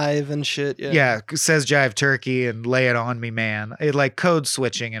jive and shit. Yeah, says jive turkey and lay it on me, man. It like code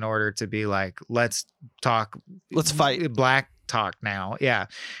switching in order to be like, let's fight, black talk now. Yeah,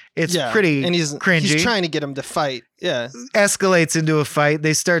 it's pretty and he's cringy. He's trying to get him to fight. Yeah, escalates into a fight.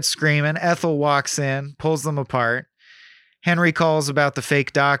 They start screaming. Ethel walks in, pulls them apart. Henry calls about the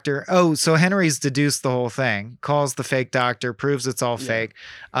fake doctor. Oh, so Henry's deduced the whole thing, calls the fake doctor, proves it's all fake,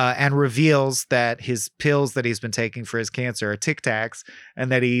 and reveals that his pills that he's been taking for his cancer are Tic Tacs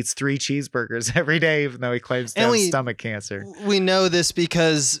and that he eats 3 cheeseburgers every day, even though he claims to have stomach cancer. We know this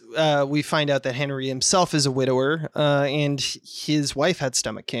because we find out that Henry himself is a widower and his wife had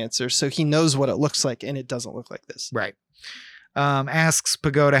stomach cancer. So he knows what it looks like, and it doesn't look like this. Right. Asks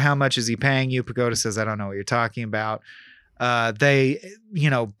Pagoda, how much is he paying you? Pagoda says, I don't know what you're talking about. They,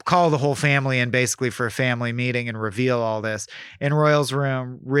 call the whole family in basically for a family meeting and reveal all this. In Royal's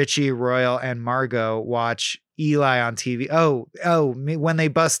room, Richie, Royal, and Margot watch Eli on TV. When they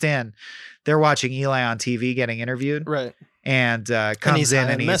bust in, they're watching Eli on TV getting interviewed. Right. And comes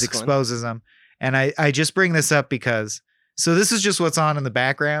in and he exposes them. And I just bring this up because, so this is just what's on in the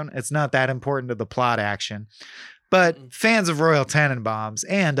background. It's not that important to the plot action. But fans of Royal Tenenbaums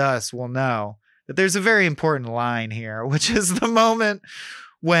and us will know that there's a very important line here, which is the moment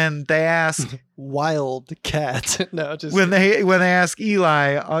when they ask Wildcat. No, just when they ask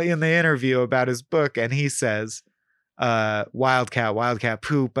Eli in the interview about his book, and he says Wildcat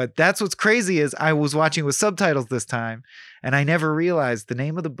poop. But that's what's crazy is I was watching with subtitles this time, and I never realized the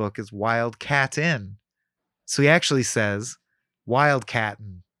name of the book is Wildcatin. So he actually says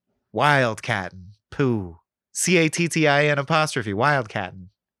Wildcatin poo. CATTIN apostrophe Wildcatin.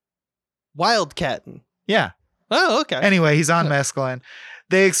 Wildcatting. Yeah. Oh, okay. Anyway, he's on mescaline.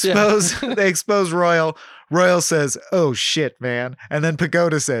 They expose Royal. Royal says, "Oh shit, man," and then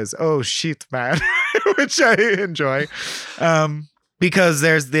Pagoda says, "Oh shit, man," which I enjoy, because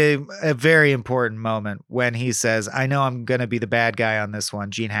there's a very important moment when he says, "I know I'm gonna be the bad guy on this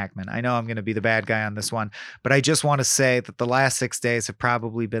one, Gene Hackman. I know I'm gonna be the bad guy on this one, but I just want to say that the last 6 days have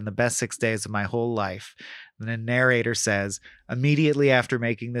probably been the best 6 days of my whole life." And the narrator says, immediately after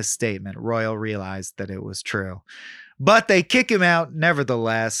making this statement, Royal realized that it was true. But they kick him out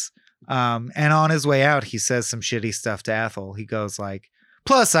nevertheless. And on his way out, he says some shitty stuff to Ethel. He goes like,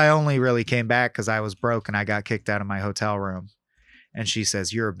 plus I only really came back because I was broke and I got kicked out of my hotel room. And she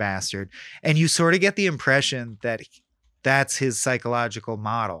says, you're a bastard. And you sort of get the impression that that's his psychological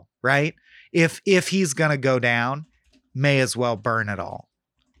model, right? If he's going to go down, may as well burn it all.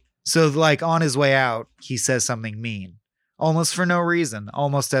 So like on his way out, he says something mean, almost for no reason,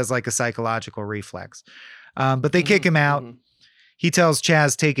 almost as like a psychological reflex. But they kick him out. He tells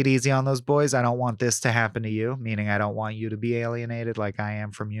Chaz, take it easy on those boys. I don't want this to happen to you, meaning I don't want you to be alienated like I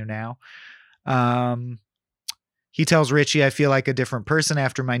am from you now. He tells Richie, I feel like a different person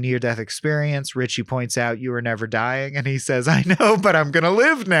after my near-death experience. Richie points out, you were never dying. And he says, I know, but I'm going to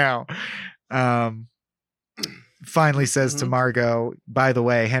live now. Finally says to Margot, by the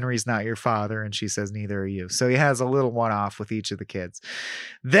way, Henry's not your father. And she says, neither are you. So he has a little one-off with each of the kids.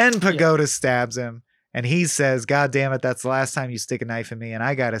 Then Pagoda stabs him. And he says, God damn it, that's the last time you stick a knife in me. And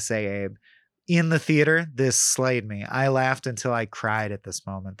I got to say, Abe, in the theater, this slayed me. I laughed until I cried at this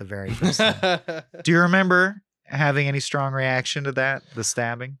moment, the very first time. Do you remember having any strong reaction to that, the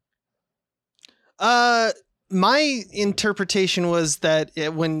stabbing? my interpretation was that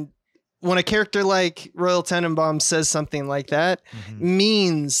when a character like Royal Tenenbaum says something like that,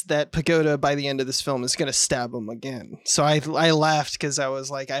 means that Pagoda by the end of this film is going to stab him again. So I laughed because I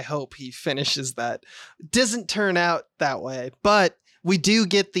was like, I hope he finishes that. Doesn't turn out that way, but we do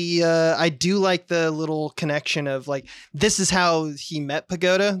get I do like the little connection of like, this is how he met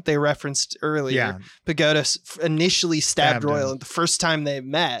Pagoda. They referenced earlier. Yeah. Pagoda initially stabbed Royal him the first time they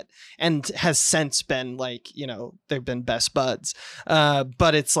met and has since been like, they've been best buds.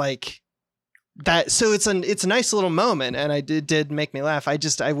 But it's like, that, so it's a nice little moment, and it did make me laugh.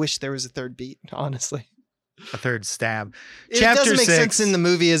 I wish there was a third beat, honestly. A third stab. It Chapter doesn't make 6, sense in the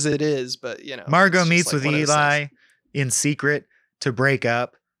movie as it is, but Margot it's just meets like with one of those Eli things. in secret to break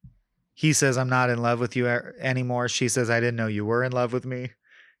up. He says, I'm not in love with you anymore. She says, I didn't know you were in love with me.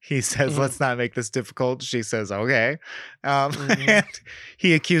 He says, let's not make this difficult. She says, okay. And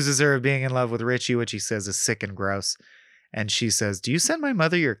he accuses her of being in love with Richie, which he says is sick and gross. And she says, do you send my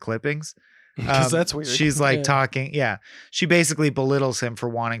mother your clippings? Because that's weird. She's like talking. Yeah. She basically belittles him for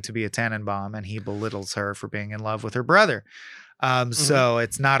wanting to be a Tenenbaum, and he belittles her for being in love with her brother. So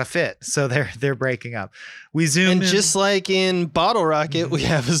it's not a fit. So they're breaking up. We zoom and in. just like in Bottle Rocket, we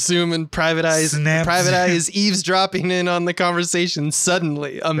have a zoom and Private Eye is eavesdropping in on the conversation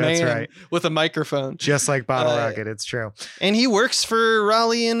suddenly. A man with a microphone. Just like Bottle Rocket. It's true. And he works for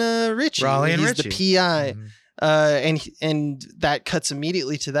Raleigh and Richie. He's Richie. the PI. And that cuts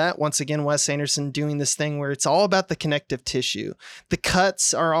immediately to that. Once again, Wes Anderson doing this thing where it's all about the connective tissue. The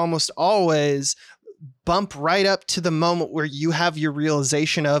cuts are almost always bump right up to the moment where you have your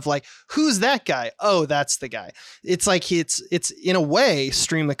realization of like, who's that guy? Oh, that's the guy. It's like it's in a way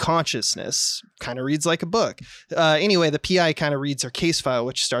stream of consciousness. Kind of reads like a book. Anyway, the PI kind of reads her case file,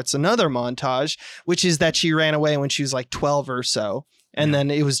 which starts another montage, which is that she ran away when she was like 12 or so. And then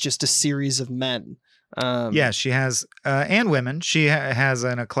it was just a series of men. She has and women. She has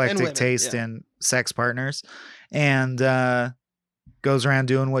an eclectic taste in sex partners, and goes around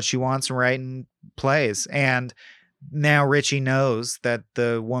doing what she wants and writing plays. And now Richie knows that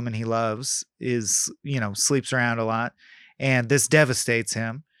the woman he loves is, sleeps around a lot, and this devastates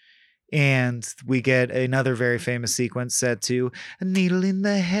him. And we get another very famous sequence set to A Needle in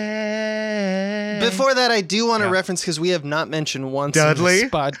the Head. Before that, I do want to reference, because we have not mentioned once Dudley in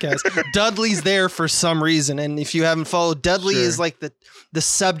this podcast. Dudley's there for some reason. And if you haven't followed, Dudley is like the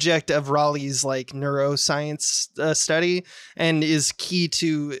subject of Raleigh's like neuroscience study, and is key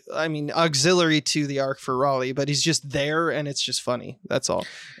to, auxiliary to the arc for Raleigh, but he's just there and it's just funny. That's all.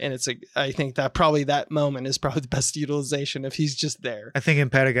 And I think that probably that moment is probably the best utilization if he's just there. I think in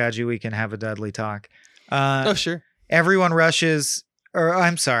pedagogy, we can have a Dudley talk. Oh, sure. Everyone rushes,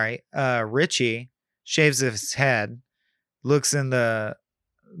 Richie shaves his head, looks in the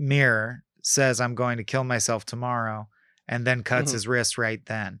mirror, says, I'm going to kill myself tomorrow, and then cuts his wrist right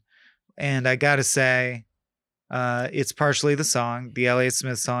then. And I got to say, it's partially the song. The Elliott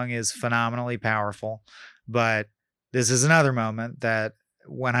Smith song is phenomenally powerful, but this is another moment that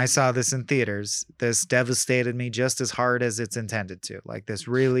when I saw this in theaters, this devastated me just as hard as it's intended to. Like this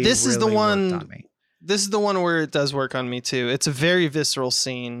really worked on me. This is the one where it does work on me too. It's a very visceral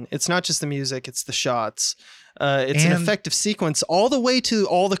scene. It's not just the music, it's the shots. It's an effective sequence all the way to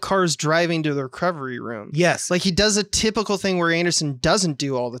all the cars driving to the recovery room. Yes. Like he does a typical thing where Anderson doesn't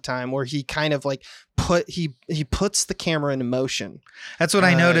do all the time, where he kind of like he puts the camera into motion. That's what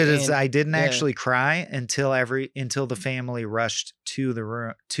I noted is I didn't actually cry until the family rushed to the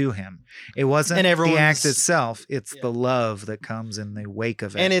room to him. It wasn't the act itself. It's the love that comes in the wake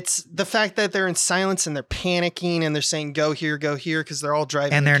of it. And it's the fact that they're in silence and they're panicking and they're saying, go here, because they're all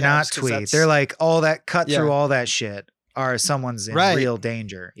driving. And they're not twee. They're like all that cut through all that shit are someone's in real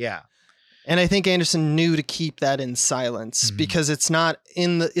danger. Yeah. And I think Anderson knew to keep that in silence because it's not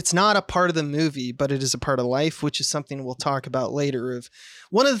a part of the movie, but it is a part of life, which is something we'll talk about later. Of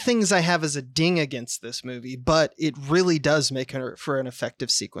one of the things I have as a ding against this movie, but it really does make for an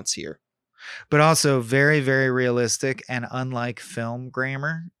effective sequence here. But also very, very realistic, and unlike film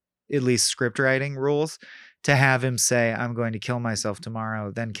grammar, at least script writing rules, to have him say, I'm going to kill myself tomorrow,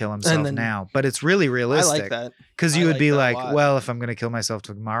 then kill himself now. But it's really realistic. I like that. Because you would be like, well, if I'm going to kill myself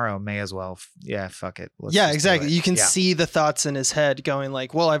tomorrow, may as well. Fuck it. Exactly. You can see the thoughts in his head going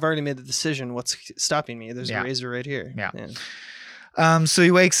like, well, I've already made the decision. What's stopping me? There's a razor right here. Yeah. So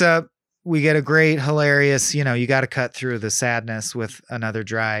he wakes up. We get a great, hilarious, you got to cut through the sadness with another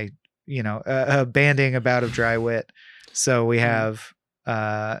dry, a banding about of dry wit. So we have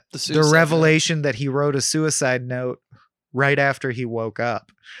the revelation that he wrote a suicide note right after he woke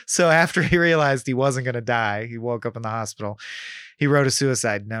up. So after he realized he wasn't going to die, he woke up in the hospital. He wrote a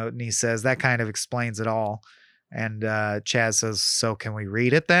suicide note, and he says that kind of explains it all. And Chaz says, so can we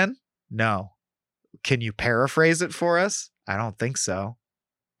read it then? No. Can you paraphrase it for us? I don't think so.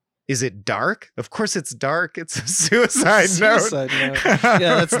 Is it dark? Of course it's dark. It's a suicide note.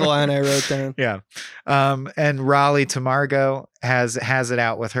 Yeah, that's the line I wrote down. Yeah. And Raleigh to Margot has it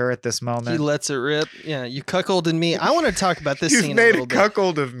out with her at this moment. He lets it rip. Yeah, you cuckolded me. I want to talk about this You've scene made a little bit.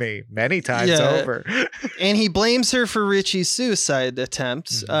 cuckold of me many times over. And he blames her for Richie's suicide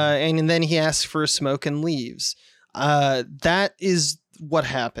attempt. And then he asks for a smoke and leaves. That is what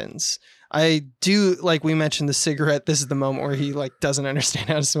happens. I do, like we mentioned, the cigarette. This is the moment where he like doesn't understand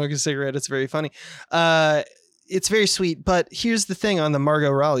how to smoke a cigarette. It's very funny. It's very sweet. But here's the thing on the Margot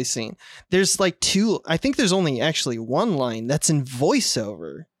Raleigh scene. There's like I think there's only actually one line that's in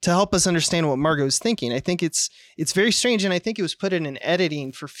voiceover to help us understand what Margot's thinking. I think it's very strange. And I think it was put in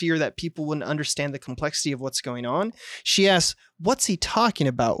editing for fear that people wouldn't understand the complexity of what's going on. She asks, what's he talking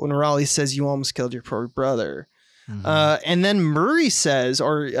about when Raleigh says you almost killed your poor brother? And then Murray says,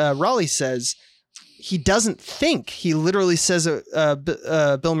 or Raleigh says, he doesn't think. He literally says it.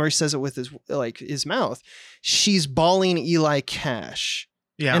 Bill Murray says it with his mouth. She's bawling Eli Cash.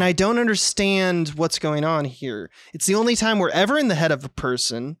 Yeah. And I don't understand what's going on here. It's the only time we're ever in the head of a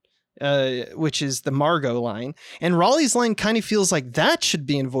person, which is the Margot line. And Raleigh's line kind of feels like that should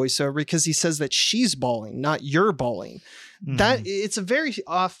be in voiceover because he says that she's bawling, not you're bawling. That it's a very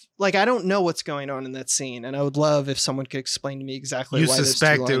off, like, I don't know what's going on in that scene, and I would love if someone could explain to me exactly why. You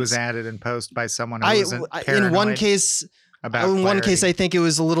suspect it was added in post by someone who wasn't paranoid in one case about one case I think it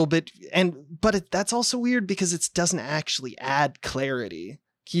was a little bit, but that's also weird because it doesn't actually add clarity.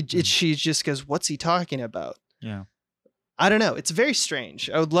 She just goes, what's he talking about? Yeah, I don't know, it's very strange.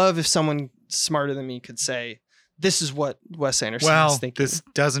 I would love if someone smarter than me could say, this is what Wes Anderson is thinking. This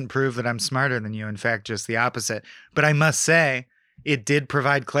doesn't prove that I'm smarter than you. In fact, just the opposite. But I must say, it did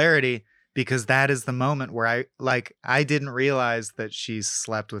provide clarity because that is the moment where I didn't realize that she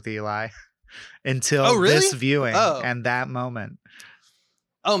slept with Eli until this viewing and that moment.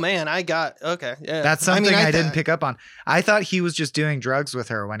 Oh man, okay. Yeah. That's something I didn't pick up on. I thought he was just doing drugs with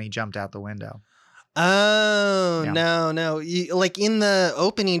her when he jumped out the window. Oh, yeah. No. Like in the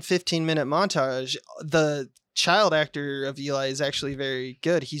opening 15-minute montage, the child actor of Eli is actually very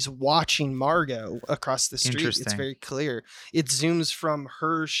good. He's watching Margot across the street. It's very clear. It zooms from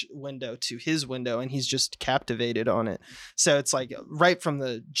her window to his window and he's just captivated on it. So it's like right from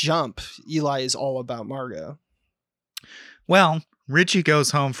the jump, Eli is all about Margot. Well, Richie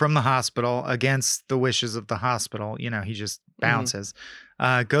goes home from the hospital against the wishes of the hospital. You know, he just bounces,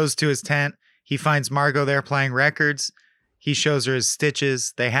 goes to his tent. He finds Margot there playing records. He shows her his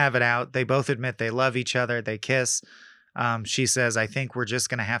stitches. They have it out. They both admit they love each other. They kiss. She says, I think we're just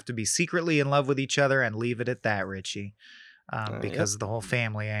going to have to be secretly in love with each other and leave it at that, Richie, because of the whole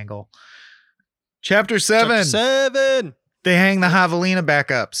family angle. Chapter 7. They hang the javelina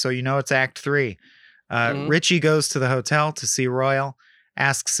back up, so you know it's Act 3. Richie goes to the hotel to see Royal,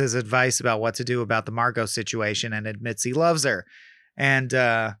 asks his advice about what to do about the Margot situation, and admits he loves her. And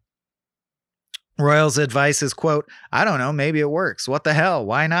Royal's advice is, quote, I don't know, maybe it works. What the hell?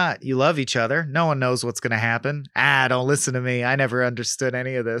 Why not? You love each other. No one knows what's going to happen. Don't listen to me. I never understood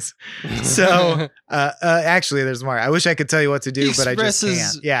any of this. So actually, there's more. I wish I could tell you what to do, but I just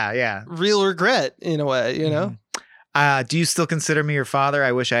can't. Yeah. Real regret in a way, you know? Do you still consider me your father?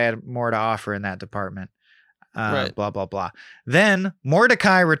 I wish I had more to offer in that department. Right. Blah, blah, blah. Then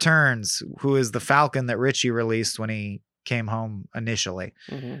Mordecai returns, who is the Falcon that Richie released when he came home initially.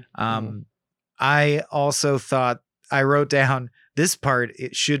 I also thought, I wrote down this part,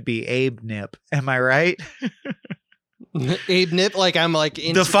 it should be Abe Nip. Am I right? Abe Nip, like I'm like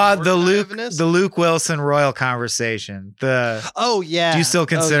into the Luke Wilson Royal conversation. Do you still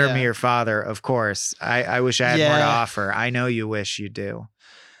consider me your father? Of course. I wish I had more to offer. I know you wish you do.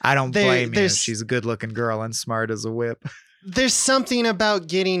 I don't blame you. She's a good looking girl and smart as a whip. There's something about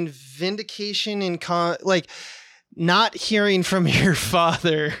getting vindication and not hearing from your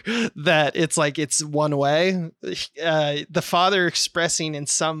father that it's like it's one way. The father expressing in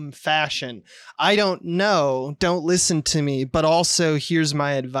some fashion, I don't know, don't listen to me, but also here's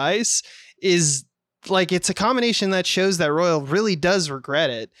my advice, is like it's a combination that shows that Royal really does regret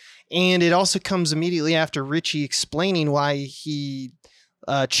it. And it also comes immediately after Richie explaining why he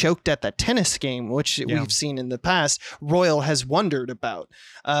choked at that tennis game, which we've seen in the past. Royal has wondered about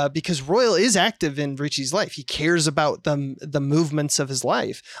because Royal is active in Richie's life. He cares about the movements of his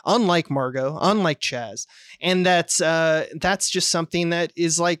life, unlike Margot, unlike Chaz. And that's just something that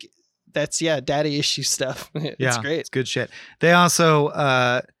is like, daddy issue stuff. It's great. It's good shit. They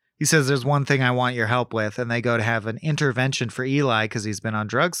also, he says, there's one thing I want your help with. And they go to have an intervention for Eli because he's been on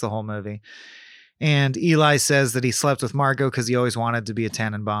drugs the whole movie. And Eli says that he slept with Margot because he always wanted to be a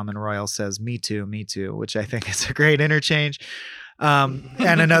Tannenbaum, and Royal says, me too, which I think is a great interchange. And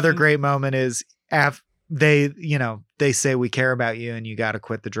another great moment is they say, we care about you and you got to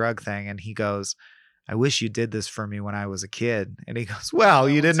quit the drug thing. And he goes, I wish you did this for me when I was a kid. And he goes, well,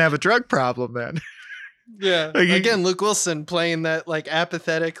 you didn't have a drug problem then. Yeah. Like, again, Luke Wilson playing that like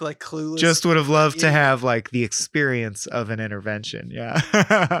apathetic, like clueless. Just would have loved to have like the experience of an intervention.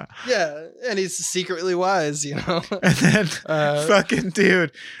 Yeah. Yeah. And he's secretly wise, you know. And then fucking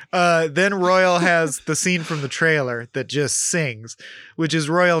dude. Then Royal has the scene from the trailer that just sings, which is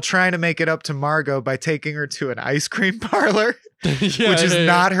Royal trying to make it up to Margot by taking her to an ice cream parlor, which is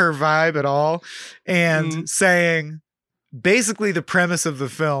not her vibe at all. And saying basically the premise of the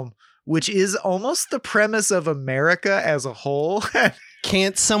film, which is almost the premise of America as a whole.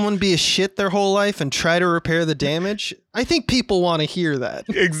 Can't someone be a shit their whole life and try to repair the damage? I think people want to hear that.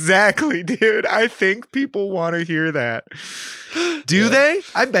 Exactly, dude. I think people want to hear that. Do they?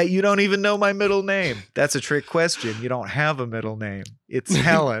 I bet you don't even know my middle name. That's a trick question. You don't have a middle name. It's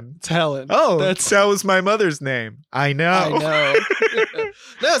Helen. It's Helen. Oh, that was my mother's name. I know.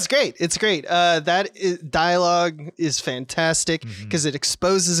 No, it's great. It's great. Dialogue is fantastic because it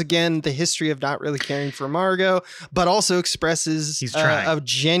exposes again the history of not really caring for Margot, but also expresses a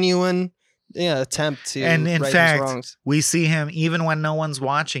genuine attempt to and in right fact his wrongs. We see him even when no one's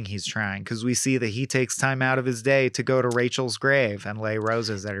watching, he's trying, because we see that he takes time out of his day to go to Rachel's grave and lay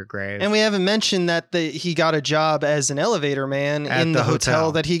roses at her grave. And we haven't mentioned that he got a job as an elevator man in the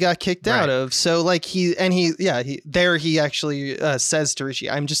hotel that he got kicked out of. So like he actually says to Richie,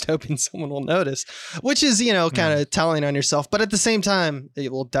 I'm just hoping someone will notice, which is kind of telling on yourself, but at the same time,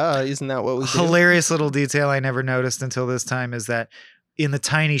 well, duh, isn't that what we do? Hilarious little detail I never noticed until this time is that in the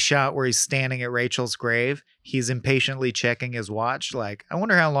tiny shot where he's standing at Rachel's grave, he's impatiently checking his watch. Like, I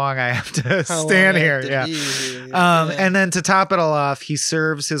wonder how long I have to stand here. And then to top it all off, he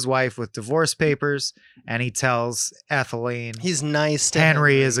serves his wife with divorce papers and he tells Etheline, he's nice to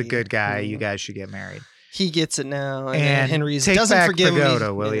Henry is a good guy. You guys should get married. He gets it now. And Henry take doesn't back forgive Pagoda,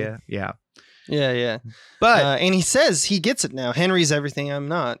 him. will you? Yeah. Yeah. But and he says he gets it now. Henry's everything I'm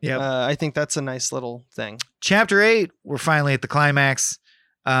not. Yep. I think that's a nice little thing. Chapter 8, we're finally at the climax.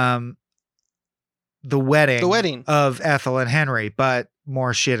 The wedding of Ethel and Henry, but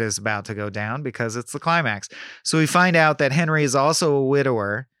more shit is about to go down because it's the climax. So we find out that Henry is also a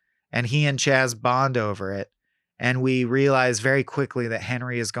widower and he and Chaz bond over it. And we realize very quickly that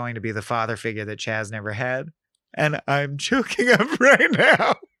Henry is going to be the father figure that Chaz never had. And I'm choking up right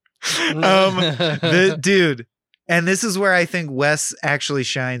now. Dude. And this is where I think Wes actually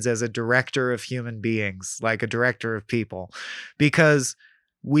shines as a director of human beings, like a director of people, because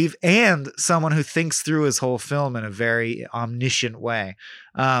and someone who thinks through his whole film in a very omniscient way.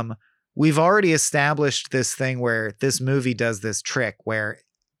 We've already established this thing where this movie does this trick where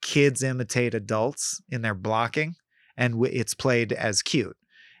kids imitate adults in their blocking and it's played as cute.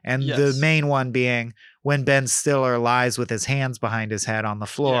 And the main one being when Ben Stiller lies with his hands behind his head on the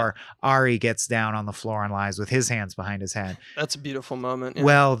floor, Ari gets down on the floor and lies with his hands behind his head. That's a beautiful moment. Yeah.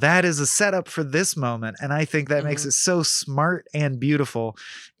 Well, that is a setup for this moment. And I think that makes it so smart and beautiful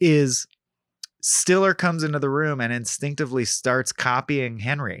is Stiller comes into the room and instinctively starts copying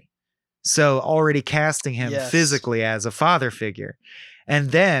Henry. So already casting him physically as a father figure. And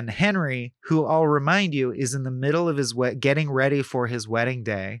then Henry, who I'll remind you is in the middle of his getting ready for his wedding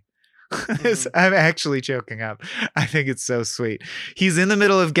day. I'm actually choking up. I think it's so sweet. He's in the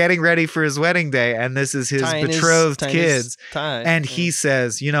middle of getting ready for his wedding day, and this is his betrothed kids. And he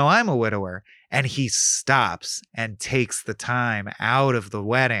says, I'm a widower. And he stops and takes the time out of the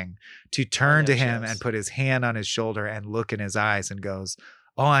wedding to turn to him and put his hand on his shoulder and look in his eyes and goes,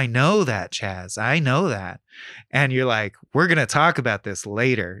 oh, I know that, Chaz. I know that. And you're like, we're going to talk about this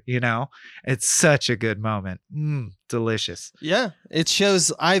later. It's such a good moment. Delicious. Yeah. It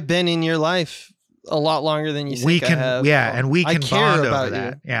shows I've been in your life a lot longer than you think I have. Yeah. And we can bond over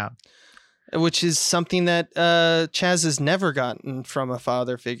that. You. Yeah. Which is something that Chaz has never gotten from a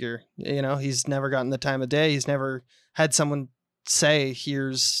father figure. He's never gotten the time of day. He's never had someone say,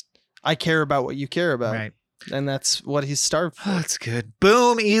 I care about what you care about. Right. And that's what he's starved for. Oh, that's good.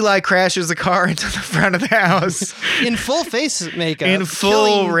 Boom. Eli crashes a car into the front of the house. In full face makeup. In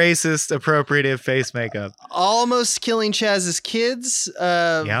full racist appropriative face makeup. Almost killing Chaz's kids.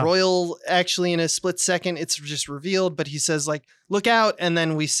 Royal, actually, in a split second, it's just revealed. But he says, look out. And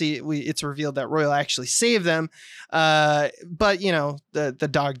then it's revealed that Royal actually saved them. But you know, the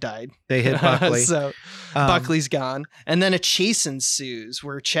dog died. They hit Buckley. So Buckley's gone. And then a chase ensues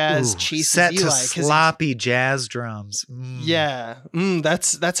where Chaz chases set Eli. to sloppy jazz drums. Yeah.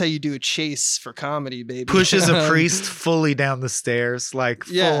 That's how you do a chase for comedy, baby. Pushes a priest fully down the stairs, like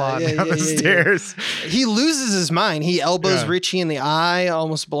full on down the stairs. He loses his mind. He elbows Richie in the eye,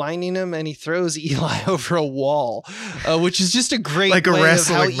 almost blinding him, and he throws Eli over a wall, which is just a great like a way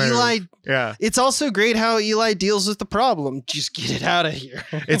wrestling of how move. Eli. Yeah. It's also great how Eli deals with the problem. Just get it out of here.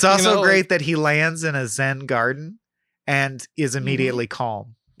 It's also great that he lands in a Zen garden and is immediately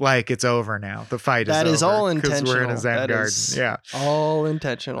calm. Like it's over now. The fight is over. That is all intentional. Because we're in a Zen garden. Yeah. All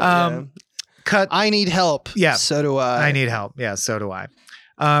intentional. Cut. I need help. Yeah. So do I. I need help. Yeah, so do I.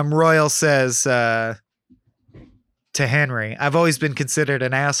 Royal says to Henry, I've always been considered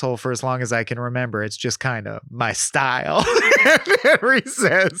an asshole for as long as I can remember. It's just kind of my style. Henry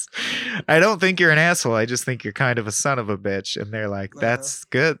says, I don't think you're an asshole. I just think you're kind of a son of a bitch. And they're like, that's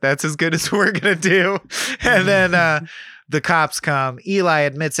good. That's as good as we're going to do. And then the cops come. Eli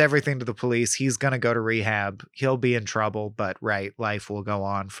admits everything to the police. He's going to go to rehab. He'll be in trouble, but life will go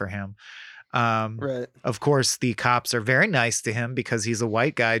on for him. Of course, the cops are very nice to him because he's a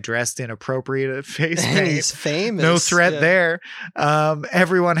white guy dressed in appropriate face paint. And he's famous. No threat there.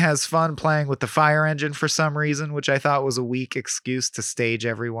 Everyone has fun playing with the fire engine for some reason, which I thought was a weak excuse to stage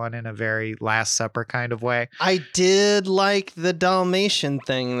everyone in a very Last Supper kind of way. I did like the Dalmatian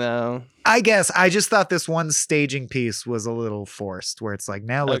thing, though. I guess I just thought this one staging piece was a little forced where it's like,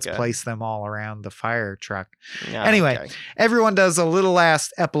 now let's place them all around the fire truck. Yeah, anyway, everyone does a little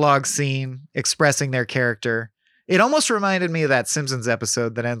last epilogue scene expressing their character. It almost reminded me of that Simpsons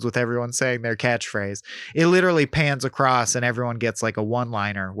episode that ends with everyone saying their catchphrase. It literally pans across and everyone gets like a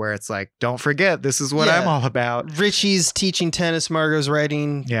one-liner where it's like, don't forget, this is what I'm all about. Richie's teaching tennis, Margot's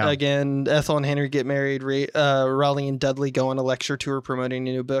writing. Again, Ethel and Henry get married. Raleigh and Dudley go on a lecture tour promoting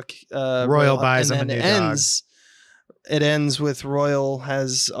a new book. Royal buys them a new dog. It ends with Royal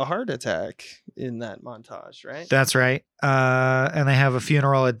has a heart attack in that montage, right? That's right. And they have a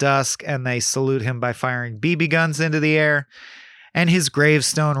funeral at dusk and they salute him by firing BB guns into the air. And his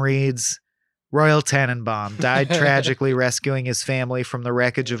gravestone reads, Royal Tenenbaum died tragically rescuing his family from the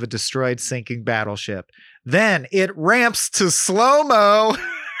wreckage of a destroyed sinking battleship. Then it ramps to slow-mo.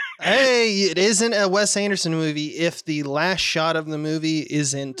 Hey, it isn't a Wes Anderson movie if the last shot of the movie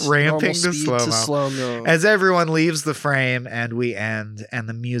isn't ramping to slow-mo. As everyone leaves the frame and we end and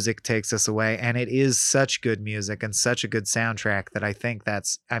the music takes us away. And it is such good music and such a good soundtrack that I think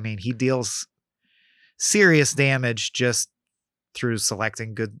he deals serious damage just through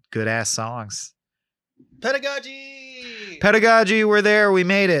selecting good ass songs. Pedagogy, we're there. We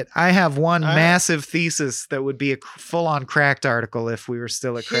made it. I have one massive thesis that would be a full-on Cracked article if we were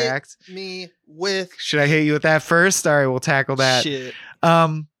still at Cracked. Should I hit you with that first? All right, we'll tackle that. Shit.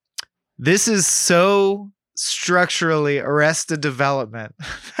 This is so structurally Arrested Development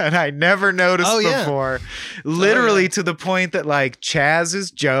that I never noticed before. Literally to the point that like Chaz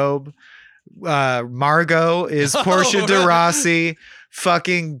is Job, Margot is Portia de Rossi.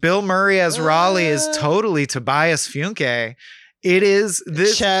 Fucking Bill Murray as Raleigh is totally Tobias Funke. It is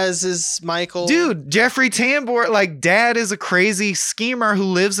this. Chaz is Michael. Dude, Jeffrey Tambor, like dad is a crazy schemer who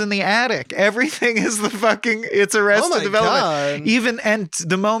lives in the attic. Everything is it's Arrested Development.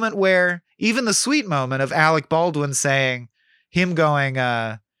 God. Even the sweet moment of Alec Baldwin saying, these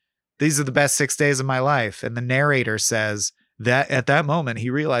are the best 6 days of my life. And the narrator says, that at that moment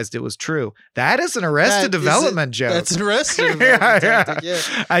he realized it was true. That is an Arrested Development joke. That's an Arrested Development tactic.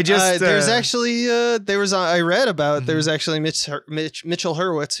 Yeah. I just there's actually I read about there was actually Mitchell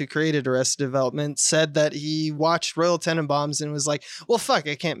Hurwitz who created Arrested Development said that he watched Royal Tenenbaums and was like, well, fuck,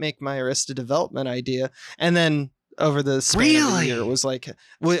 I can't make my Arrested Development idea. And then over the span of a year was like,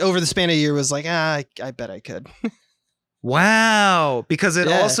 I bet I could. Wow, because it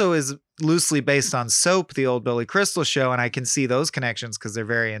also is loosely based on Soap, the old Billy Crystal show, and I can see those connections because they're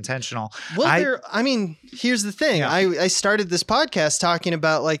very intentional. Well, here's the thing. Yeah. I started this podcast talking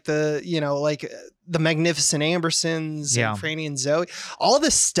about like the Magnificent Ambersons and Franny and Zoe. All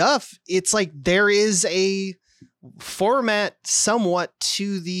this stuff, it's like there is a format somewhat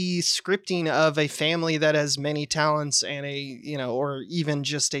to the scripting of a family that has many talents and or even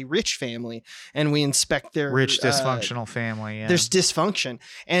just a rich family, and we inspect their rich dysfunctional family. There's dysfunction,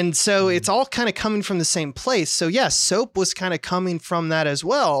 and so it's all kind of coming from the same place. So Soap was kind of coming from that as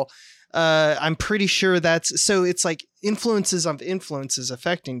well. I'm pretty sure so it's like influences of influences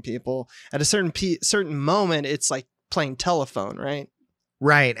affecting people at a certain moment. It's like playing telephone,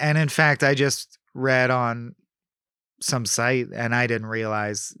 right? And in fact, I just read on some site, and I didn't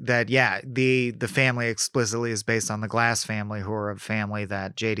realize that. Yeah, the family explicitly is based on the Glass family, who are a family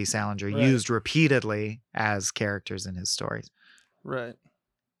that J.D. Salinger Right. used repeatedly as characters in his stories. Right.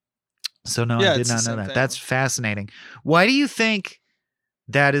 So no, Yeah, I did it's the not know same that. family. That's fascinating. Why do you think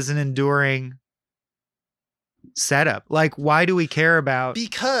that is an enduring setup? Like, why do we care about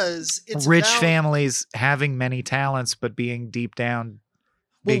Because it's rich about, families having many talents but being deep down?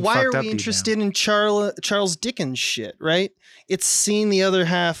 Well, being why fucked are up we deep interested in Charles Dickens shit, right? It's seen the other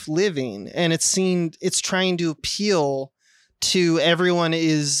half living, and it's trying to appeal to everyone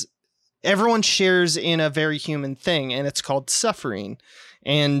shares in a very human thing, and it's called suffering.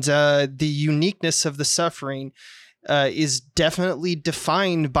 And the uniqueness of the suffering is definitely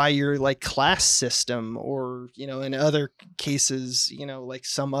defined by your like class system, or in other cases, like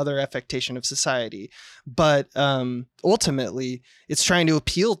some other affectation of society. But ultimately, it's trying to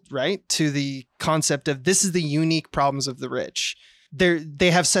appeal, right, to the concept of this is the unique problems of the rich. They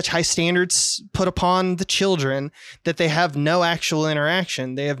have such high standards put upon the children that they have no actual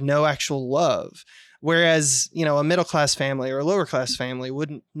interaction. They have no actual love. Whereas, a middle-class family or a lower-class family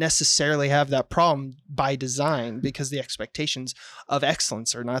wouldn't necessarily have that problem by design, because the expectations of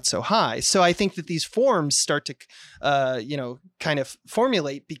excellence are not so high. So I think that these forms start to, kind of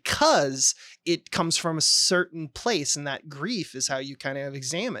formulate because it comes from a certain place, and that grief is how you kind of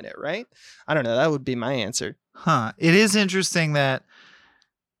examine it, right? I don't know. That would be my answer. Huh. It is interesting that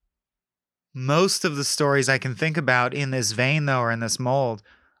most of the stories I can think about in this vein, though, or in this mold,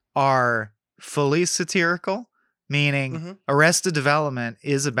 are fully satirical, meaning Arrested Development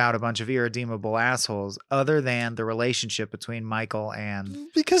is about a bunch of irredeemable assholes, other than the relationship between Michael and...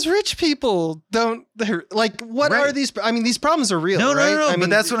 Because rich people they're like, what Right. are these? I mean, these problems are real, No, right? I but mean,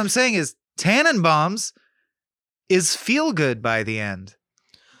 that's what I'm saying is Tannenbaums is feel good by the end.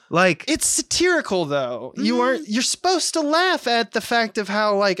 Like, it's satirical, though. You're supposed to laugh at the fact of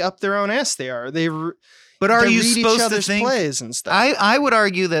how like up their own ass they are. but are they you read each supposed to other's think... plays and stuff? I would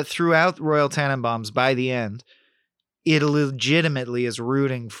argue that throughout Royal Tenenbaums, by the end, it legitimately is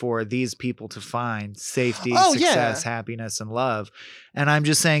rooting for these people to find safety, success, happiness, and love. And I'm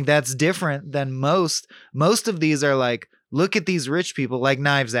just saying that's different than most. Most of these are like, look at these rich people, like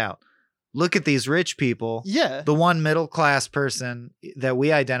Knives Out. Look at these rich people. Yeah. The one middle class person that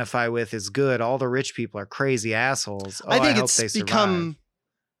we identify with is good. All the rich people are crazy assholes. I think hope it's they survive. become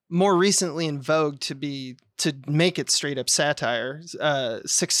more recently in vogue to make it straight up satire.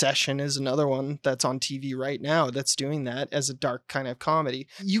 Succession is another one that's on TV right now that's doing that as a dark kind of comedy.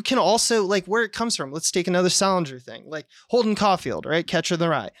 You can also, like, where it comes from. Let's take another Salinger thing, like Holden Caulfield, right? Catcher in the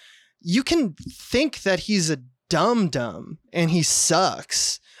Rye. You can think that he's a dum-dum and he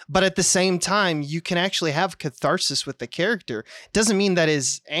sucks, but at the same time, you can actually have catharsis with the character. Doesn't mean that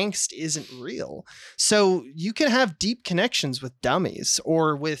his angst isn't real. So you can have deep connections with dummies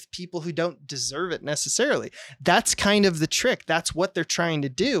or with people who don't deserve it necessarily. That's kind of the trick. That's what they're trying to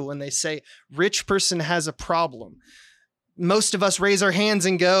do when they say rich person has a problem. Most of us raise our hands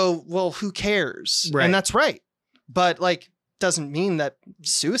and go, well, who cares? Right. And that's right. But like, doesn't mean that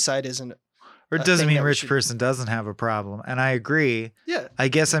suicide isn't. Or it doesn't mean rich person doesn't have a problem. And I agree. Yeah. I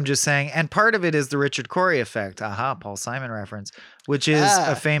guess I'm just saying, and part of it is the Richard Cory effect. Aha, Paul Simon reference, which is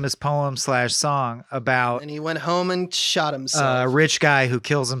a famous poem/song about... And he went home and shot himself. A rich guy who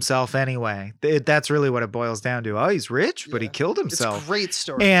kills himself anyway. That's really what it boils down to. Oh, he's rich, but he killed himself. It's a great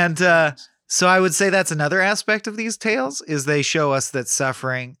story. And so I would say that's another aspect of these tales, is they show us that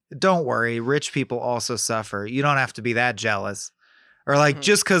suffering... Don't worry, rich people also suffer. You don't have to be that jealous. Or like,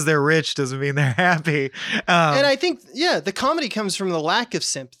 just because they're rich doesn't mean they're happy. And I think, the comedy comes from the lack of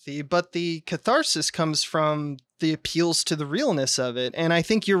sympathy, but the catharsis comes from the appeals to the realness of it. And I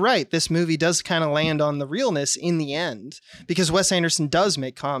think you're right. This movie does kind of land on the realness in the end, because Wes Anderson does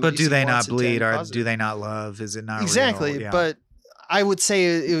make comedy. But do they not bleed? Or do they not love? Is it not exactly? real? Yeah. But I would say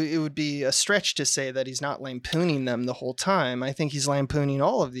it would be a stretch to say that he's not lampooning them the whole time. I think he's lampooning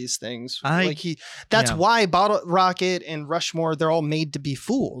all of these things. That's why Bottle Rocket and Rushmore, they're all made to be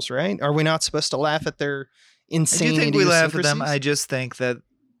fools, right? Are we not supposed to laugh at their insane? I do think we laugh at them. I just think that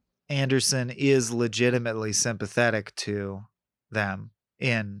Anderson is legitimately sympathetic to them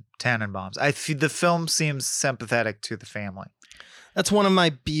in Tannenbaums. The film seems sympathetic to the family. That's one of my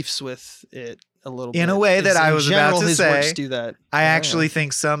beefs with it. A little bit. In a way that I was about to his say, works do that. I actually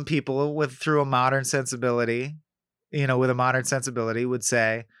think some people through a modern sensibility, with a modern sensibility would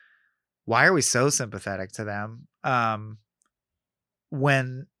say, why are we so sympathetic to them?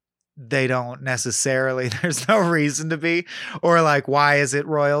 When they don't necessarily, there's no reason to be, or like, why is it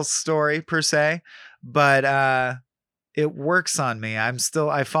Royal's story per se? But it works on me.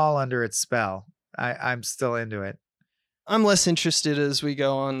 I fall under its spell. I'm still into it. I'm less interested as we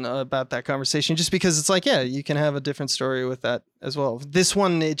go on about that conversation, just because it's like, yeah, you can have a different story with that as well. This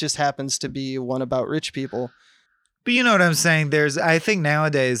one, it just happens to be one about rich people. But you know what I'm saying? I think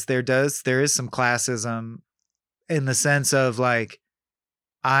nowadays there is some classism in the sense of like,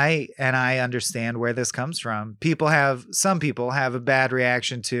 I understand where this comes from. Some people have a bad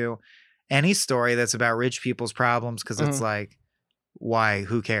reaction to any story that's about rich people's problems because it's like, why?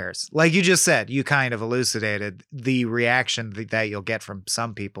 Who cares? Like you just said, you kind of elucidated the reaction that you'll get from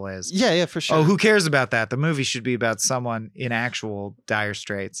some people is, yeah, for sure. Oh, who cares about that? The movie should be about someone in actual dire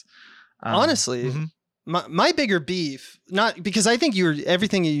straits. Honestly, my bigger beef, not because I think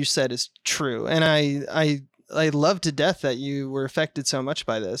everything you said is true, and I love to death that you were affected so much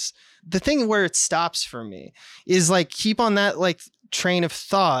by this. The thing where it stops for me is like, keep on that like train of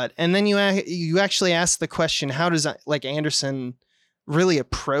thought, and then you actually ask the question, how does like Anderson really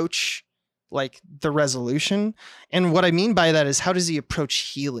approach like the resolution? And what I mean by that is, how does he approach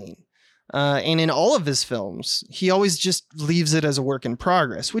healing? And in all of his films, he always just leaves it as a work in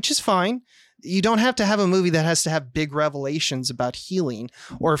progress, which is fine. You don't have to have a movie that has to have big revelations about healing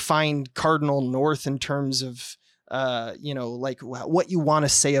or find cardinal north in terms of, like what you want to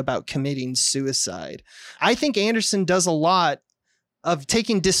say about committing suicide. I think Anderson does a lot of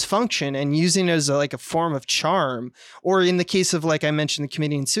taking dysfunction and using it as a form of charm, or in the case of, like I mentioned, the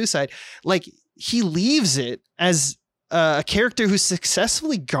committing suicide, like he leaves it as a character who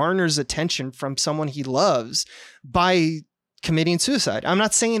successfully garners attention from someone he loves by committing suicide. I'm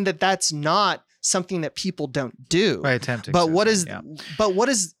not saying that that's not something that people don't do. By attempting but suicide, what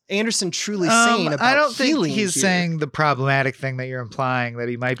is Anderson truly saying about I don't think he's here? saying the problematic thing that you're implying that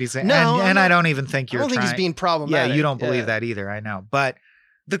he might be saying. No, and I don't even think you're I don't think he's being problematic. Yeah, you don't believe that either, I know. But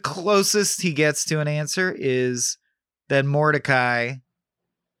the closest he gets to an answer is that Mordecai,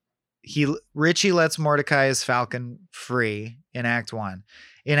 Richie lets Mordecai as Falcon free in Act 1.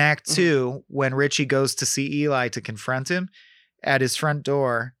 In Act 2, when Richie goes to see Eli to confront him, at his front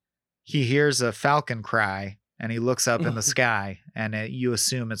door, he hears a falcon cry, and he looks up in the sky, and you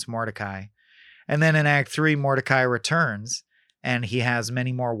assume it's Mordecai. And then in Act 3, Mordecai returns, and he has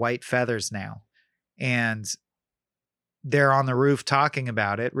many more white feathers now. And they're on the roof talking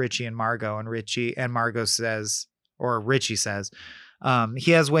about it, Richie and Margot, and Richie says,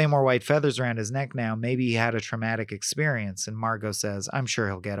 he has way more white feathers around his neck now. Maybe he had a traumatic experience. And Margot says, I'm sure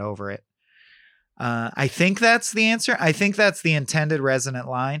he'll get over it. I think that's the answer. I think that's the intended resonant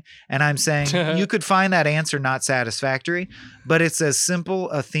line. And I'm saying you could find that answer not satisfactory, but it's as simple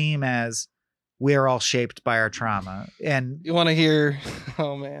a theme as we're all shaped by our trauma. And you want to hear,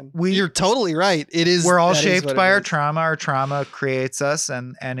 oh man, you're totally right. It is. We're all shaped by our trauma. Our trauma creates us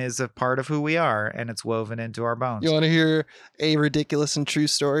and is a part of who we are. And it's woven into our bones. You want to hear a ridiculous and true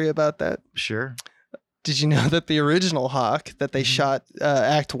story about that? Sure. Did you know that the original Hawk that they shot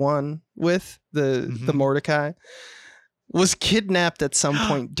Act 1 with, the Mordecai, was kidnapped at some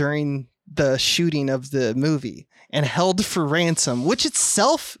point during the shooting of the movie and held for ransom, which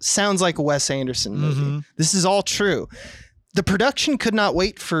itself sounds like a Wes Anderson movie. This is all true. The production could not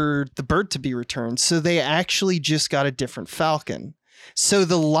wait for the bird to be returned, so they actually just got a different falcon. So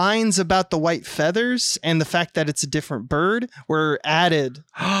the lines about the white feathers and the fact that it's a different bird were added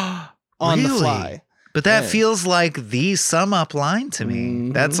on the fly. But that feels like the sum up line to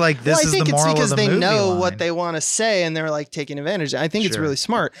me. That's like, this is the moral of the movie. I think it's because they know what they want to say and they're like taking advantage. I think it's really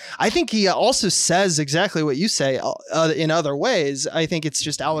smart. I think he also says exactly what you say in other ways. I think it's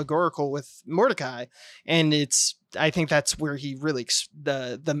just allegorical with Mordecai. And I think that's where he really,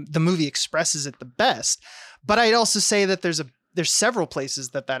 the movie expresses it the best. But I'd also say that there's several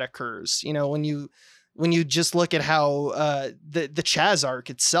places that occurs. You know, when you just look at how the Chaz arc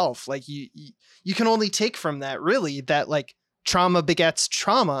itself, like you can only take from that really that like trauma begets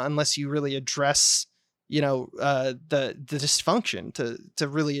trauma unless you really address, the dysfunction to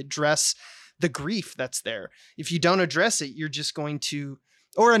really address the grief that's there. If you don't address it, you're just going to.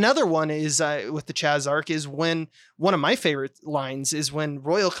 Or another one is with the Chaz arc is when one of my favorite lines is when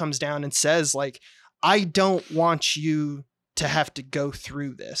Royal comes down and says like, I don't want you to have to go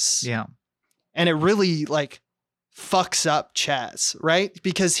through this. Yeah. And it really like fucks up Chaz, right?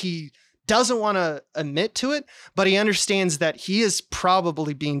 Because he doesn't want to admit to it, but he understands that he is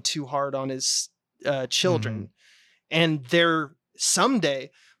probably being too hard on his children. And there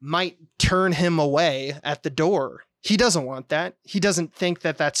someday might turn him away at the door. He doesn't want that. He doesn't think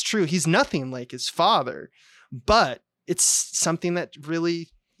that that's true. He's nothing like his father, but it's something that really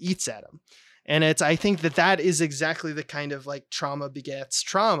eats at him. And I think that is exactly the kind of like trauma begets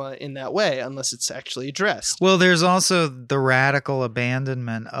trauma in that way, unless it's actually addressed. Well, there's also the radical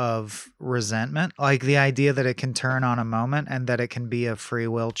abandonment of resentment, like the idea that it can turn on a moment and that it can be a free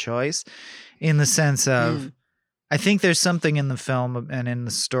will choice, in the sense of, I think there's something in the film and in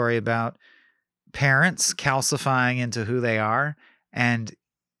the story about parents calcifying into who they are, and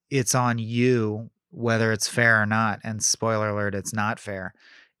it's on you whether it's fair or not. And spoiler alert, it's not fair.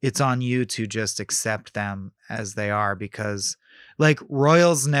 It's on you to just accept them as they are, because like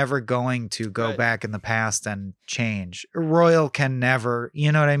Royal's never going to go back in the past and change. Royal can never,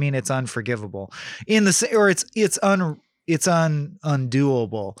 you know what I mean? It's unforgivable in the, or it's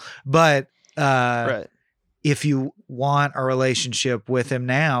undoable. But if you want a relationship with him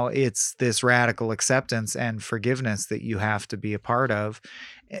now, it's this radical acceptance and forgiveness that you have to be a part of,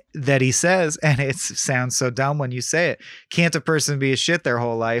 that he says, and it sounds so dumb when you say it. Can't a person be a shit their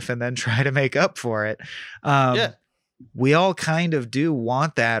whole life and then try to make up for it? We all kind of do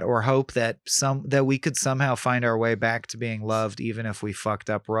want that, or hope that we could somehow find our way back to being loved, even if we fucked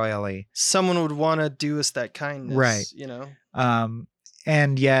up royally. Someone would want to do us that kindness, right? You know,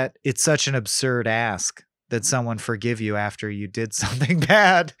 and yet it's such an absurd ask that someone forgive you after you did something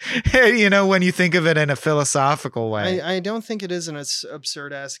bad, you know, when you think of it in a philosophical way. I don't think it is an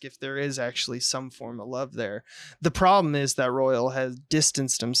absurd ask if there is actually some form of love there. The problem is that Royal has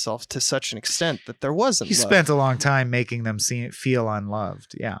distanced himself to such an extent that there wasn't He love. spent a long time making them feel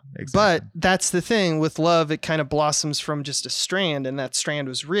unloved. Yeah, exactly. But that's the thing with love. It kind of blossoms from just a strand, and that strand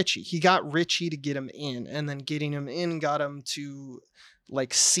was Richie. He got Richie to get him in, and then getting him in got him to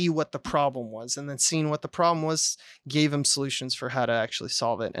like see what the problem was, and then seeing what the problem was gave him solutions for how to actually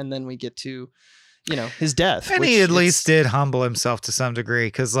solve it. And then we get to, you know, his death. And he at least did humble himself to some degree,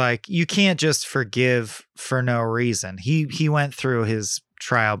 because like you can't just forgive for no reason. He went through his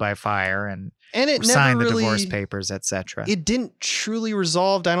trial by fire and it signed the divorce papers, etc. It didn't truly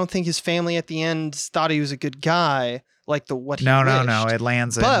resolve. I don't think his family at the end thought he was a good guy. Like he wished. No. It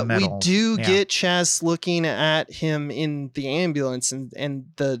lands in the middle. But we do get Chaz looking at him in the ambulance and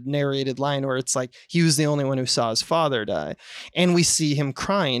the narrated line where it's like he was the only one who saw his father die, and we see him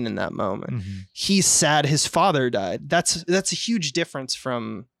crying in that moment. Mm-hmm. He's sad his father died. That's a huge difference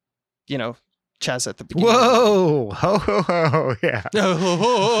from, you know, Chaz at the beginning. Whoa, ho ho ho, yeah. Oh, ho,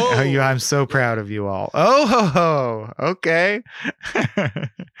 ho, ho. I'm so proud of you all. Oh ho ho, okay.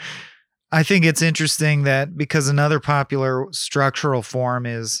 I think it's interesting that because another popular structural form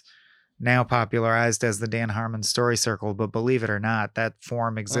is now popularized as the Dan Harmon story circle, but believe it or not, that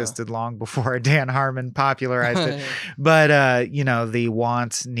form existed long before Dan Harmon popularized it. But, you know, the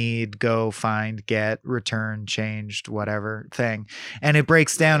want, need, go, find, get, return, changed, whatever thing. And it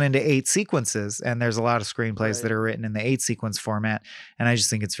breaks down into 8 sequences. And there's a lot of screenplays that are written in the 8 sequence format. And I just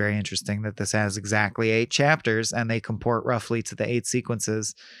think it's very interesting that this has exactly 8 chapters and they comport roughly to the 8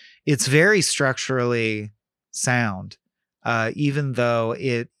 sequences. It's very structurally sound, even though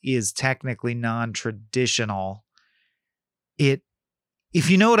it is technically non-traditional. If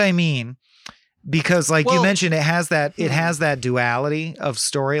you know what I mean, because like you mentioned, it has that duality of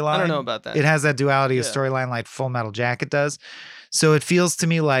storyline. I don't know about that. It has that duality of storyline like Full Metal Jacket does. So it feels to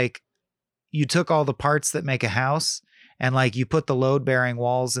me like you took all the parts that make a house and like you put the load-bearing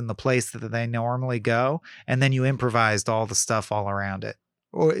walls in the place that they normally go, and then you improvised all the stuff all around it.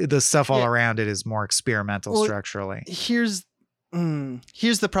 Or the stuff all around it is more experimental structurally. Here's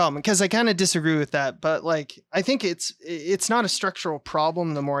the problem, because I kind of disagree with that, but like I think it's not a structural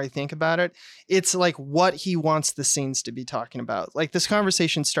problem. The more I think about it, it's like what he wants the scenes to be talking about. Like this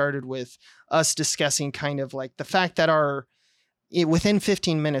conversation started with us discussing kind of like the fact that within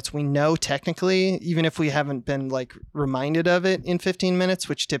 15 minutes, we know technically, even if we haven't been like reminded of it in 15 minutes,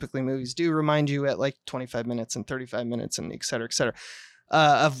 which typically movies do remind you at like 25 minutes and 35 minutes and et cetera,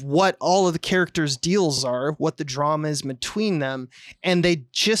 of what all of the characters' deals are, what the drama is between them, and they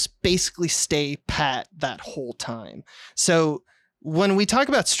just basically stay pat that whole time. So when we talk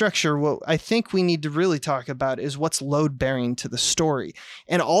about structure, what I think we need to really talk about is what's load-bearing to the story.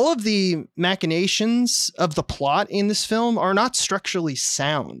 And all of the machinations of the plot in this film are not structurally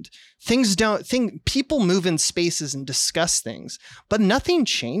sound. People move in spaces and discuss things, but nothing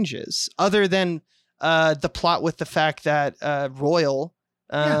changes other than the plot with the fact that Royal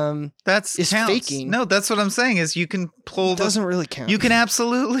is faking. No, that's what I'm saying is you can pull doesn't really count. You can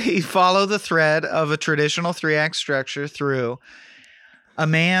absolutely follow the thread of a traditional 3-act structure through. A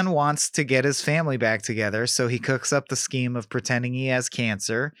man wants to get his family back together, so he cooks up the scheme of pretending he has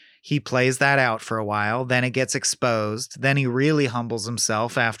cancer. He plays that out for a while, then it gets exposed. Then he really humbles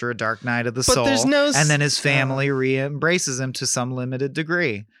himself after a dark night of the soul, and then his family re-embraces him to some limited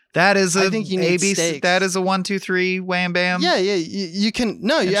degree. That is I a think you need ABC. stakes. That is a 1, 2, 3 wham bam. Yeah, you can.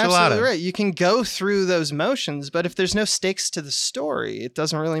 No, you're Enchilada. absolutely right. You can go through those motions, but if there's no stakes to the story, it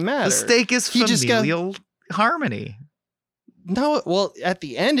doesn't really matter. The stake is He just familial harmony. No, well, at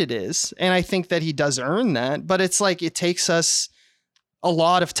the end it is, and I think that he does earn that. But it's like it takes us a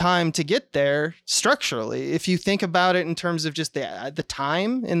lot of time to get there structurally. If you think about it in terms of just the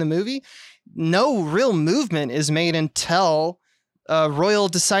time in the movie, no real movement is made until Royal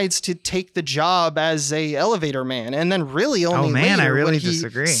decides to take the job as a elevator man, and then really only later I really when he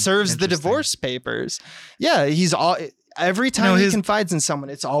disagree. serves the Interesting. divorce papers. Yeah, he's all. Every time he confides in someone,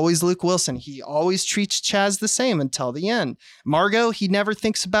 it's always Luke Wilson. He always treats Chaz the same until the end. Margot, he never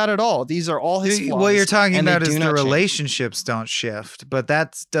thinks about at all. These are all his flaws. What you're talking and they about is do the not change. relationships don't shift, but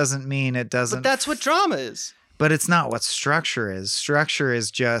that doesn't mean it doesn't. But that's what drama is. But it's not what structure is. Structure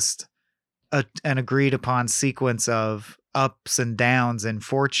is just an agreed upon sequence of ups and downs in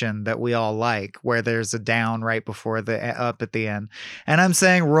fortune that we all like, where there's a down right before the up at the end. And I'm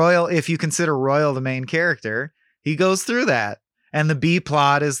saying Royal, if you consider Royal the main character, he goes through that. And the B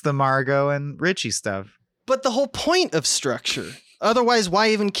plot is the Margot and Richie stuff. But the whole point of structure, otherwise,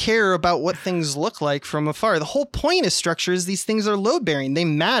 why even care about what things look like from afar? The whole point of structure is these things are load bearing. They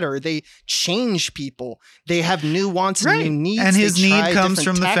matter. They change people. They have new wants and new needs. And his They try need comes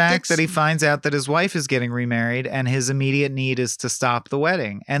different from the fact tactics. that he finds out that his wife is getting remarried, and his immediate need is to stop the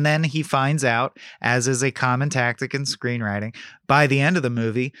wedding. And then he finds out, as is a common tactic in screenwriting, by the end of the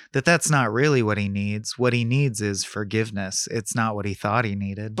movie, that that's not really what he needs. What he needs is forgiveness. It's not what he thought he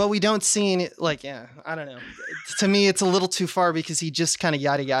needed. But we don't see any, I don't know. To me, it's a little too far because he just kind of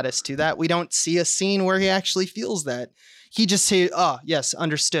yada yadas to that. We don't see a scene where he actually feels that. He just say, oh, yes,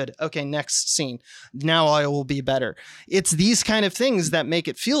 understood. Okay, next scene. Now I will be better. It's these kind of things that make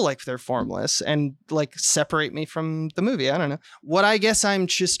it feel like they're formless and like separate me from the movie. I don't know. What I guess I'm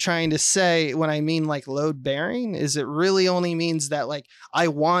just trying to say when I mean like load bearing is it really only means that like I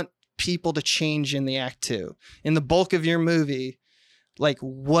want people to change in the act 2. In the bulk of your movie, like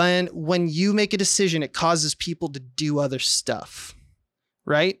when you make a decision, it causes people to do other stuff.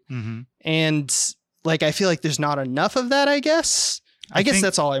 Right? Mm-hmm. And like, I feel like there's not enough of that, I guess. I guess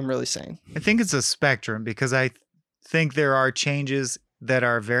that's all I'm really saying. I think it's a spectrum because I think there are changes that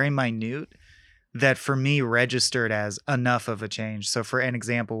are very minute that for me registered as enough of a change. So for an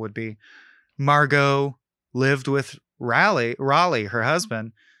example would be Margot lived with Raleigh, her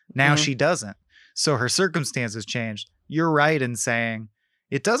husband. Now she doesn't. So her circumstances changed. You're right in saying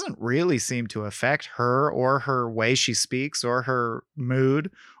it doesn't really seem to affect her or her way she speaks or her mood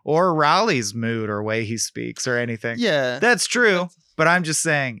or Raleigh's mood or way he speaks or anything. Yeah. That's true. But I'm just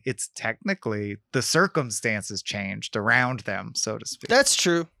saying it's technically the circumstances changed around them, so to speak. That's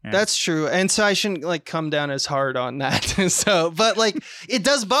true. Yeah. That's true. And so I shouldn't like come down as hard on that. But like it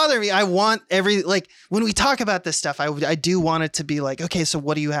does bother me. I want when we talk about this stuff, I do want it to be like, okay, so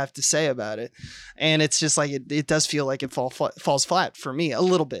what do you have to say about it? And it's just like it does feel like it falls flat for me a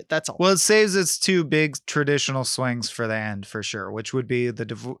little bit. That's all. Well, it saves its 2 big traditional swings for the end for sure, which would be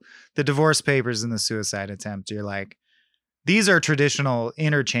the divorce papers and the suicide attempt. You're like, these are traditional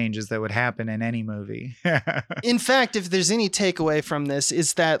interchanges that would happen in any movie. In fact, if there's any takeaway from this,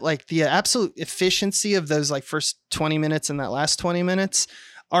 is that like the absolute efficiency of those like first 20 minutes and that last 20 minutes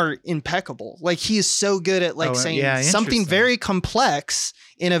are impeccable. Like he is so good at saying something very complex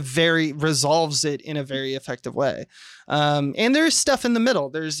resolves it in a very effective way. And there's stuff in the middle.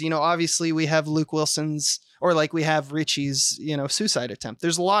 There's, obviously we have Luke Wilson's or like we have Richie's, suicide attempt.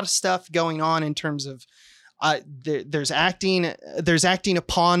 There's a lot of stuff going on in terms of there's acting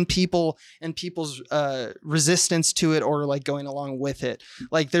upon people and people's resistance to it or like going along with it.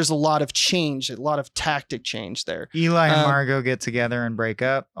 Like there's a lot of change, a lot of tactic change there. Eli and Margot get together and break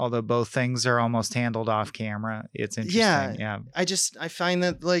up, although both things are almost handled off camera. It's interesting. Yeah. I find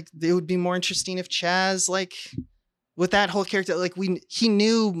that like it would be more interesting if Chaz like with that whole character, like he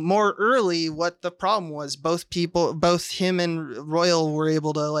knew more early what the problem was. Both him and Royal were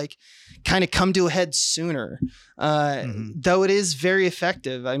able to like kind of come to a head sooner. Though it is very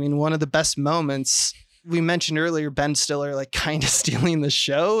effective. I mean, one of the best moments we mentioned earlier, Ben Stiller, like kind of stealing the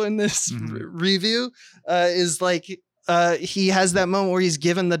show in this review, is like, he has that moment where he's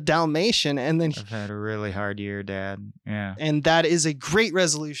given the Dalmatian and then I've had a really hard year, Dad. Yeah. And that is a great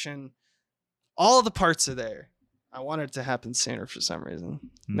resolution. All the parts are there. I wanted it to happen sooner for some reason.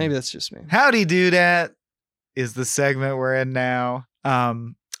 Maybe that's just me. Howdy Do Dat is the segment we're in now.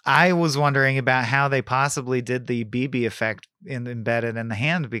 I was wondering about how they possibly did the BB effect embedded in the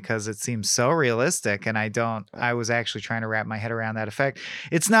hand because it seems so realistic. And I was actually trying to wrap my head around that effect.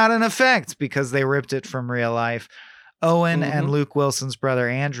 It's not an effect because they ripped it from real life. Owen and Mhm. Luke Wilson's brother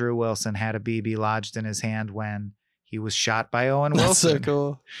Andrew Wilson had a BB lodged in his hand when he was shot by Owen That's Wilson. so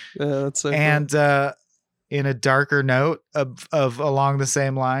cool. Yeah, that's so cool. And in a darker note of along the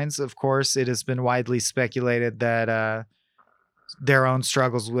same lines, of course, it has been widely speculated that their own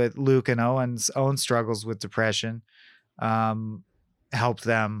struggles with Luke and Owen's own struggles with depression helped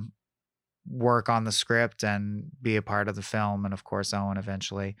them work on the script and be a part of the film. And of course, Owen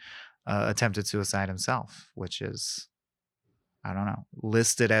eventually attempted suicide himself, which is, I don't know,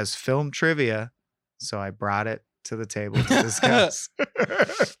 listed as film trivia. So I brought it to the table to discuss.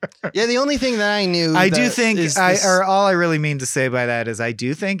 Yeah, the only thing that I knew, I do think, or all I really mean to say by that is I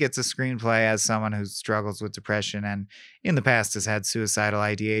do think it's a screenplay as someone who struggles with depression and in the past has had suicidal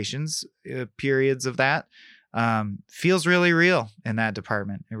ideations, periods of that. Feels really real in that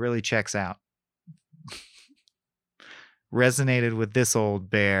department. It really checks out. Resonated with this old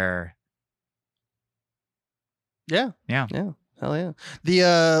bear. Yeah. Yeah. Hell yeah.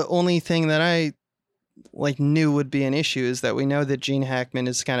 The only thing that I knew would be an issue is that we know that Gene Hackman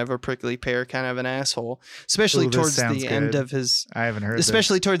is kind of a prickly pear, kind of an asshole, especially towards the end of his. I haven't heard.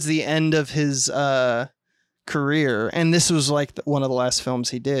 Especially towards the end of his career, and this was like one of the last films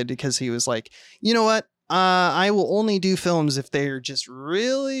he did because he was like, you know what, I will only do films if they're just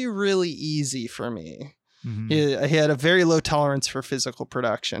really, really easy for me. Mm-hmm. He had a very low tolerance for physical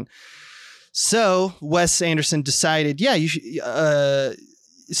production. So Wes Anderson decided, yeah, you should.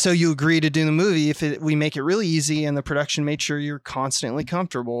 So you agree to do the movie if we make it really easy and the production made sure you're constantly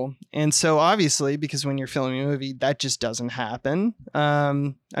comfortable. And so obviously, because when you're filming a movie, that just doesn't happen. I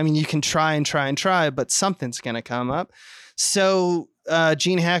mean, you can try, but something's going to come up. So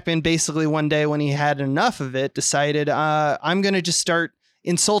Gene Hackman basically one day when he had enough of it decided, I'm going to just start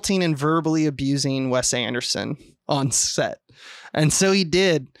insulting and verbally abusing Wes Anderson on set. And so he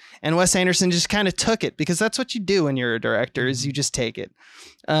did. And Wes Anderson just kind of took it because that's what you do when you're a director is you just take it.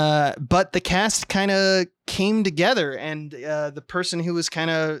 But the cast kind of came together and the person who was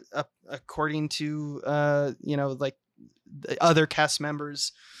kind of, according to, like the other cast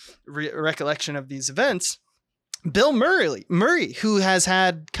members' recollection of these events, Bill Murray, who has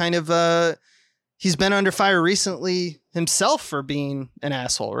had kind of he's been under fire recently himself for being an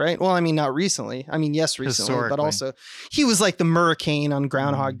asshole, right? Well, I mean, not recently. I mean, yes, recently, but also he was like the Hurricane on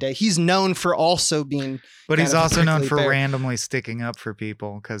Groundhog Day. He's known for also being, but he's also known for randomly sticking up for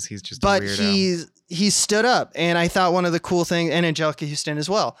people because he's just. But a weirdo. he stood up, and I thought one of the cool things, and Angelica Houston as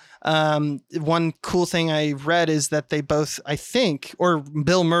well. One cool thing I read is that they both, I think, or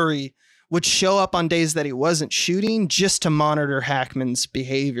Bill Murray would show up on days that he wasn't shooting just to monitor Hackman's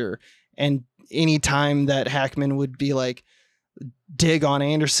behavior. And anytime that Hackman would be like dig on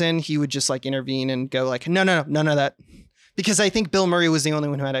Anderson, he would just like intervene and go like, no, none of that. Because I think Bill Murray was the only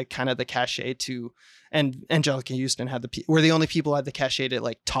one who had a kind of the cachet to, and Angelica Houston were the only people who had the cachet to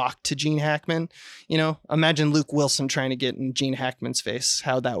like talk to Gene Hackman. You know, imagine Luke Wilson trying to get in Gene Hackman's face,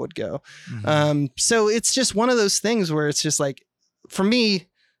 how that would go. Mm-hmm. So it's just one of those things where it's just like, for me,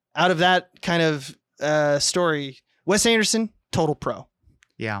 out of that kind of story, Wes Anderson, total pro.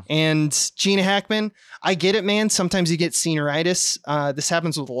 Yeah. And Gene Hackman, I get it, man. Sometimes you get senioritis. This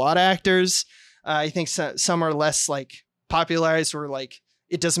happens with a lot of actors. I think some are less like popularized or like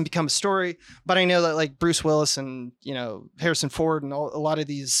it doesn't become a story. But I know that like Bruce Willis and, Harrison Ford and a lot of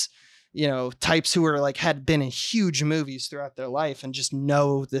these, types who are like had been in huge movies throughout their life and just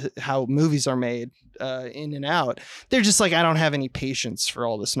know how movies are made in and out. They're just like, I don't have any patience for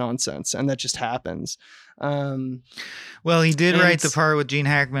all this nonsense. And that just happens. Well, he did write the part with Gene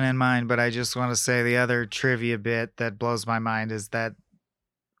Hackman in mind, but I just want to say the other trivia bit that blows my mind is that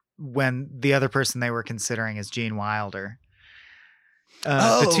when the other person they were considering is Gene Wilder.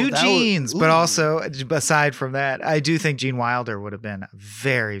 The two Genes, but also aside from that, I do think Gene Wilder would have been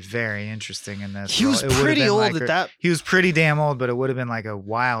very, very interesting in this. He was pretty old at that. He was pretty damn old, but it would have been like a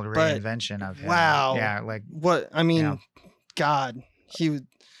wild reinvention of him. Wow. Yeah. Like what? I mean, God, he would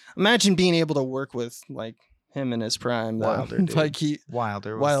imagine being able to work with like him in his prime. Wilder, like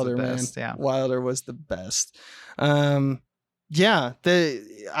Wilder was the best. Man. Yeah. Wilder was the best. I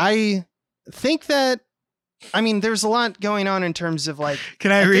think that. I mean, there's a lot going on in terms of like.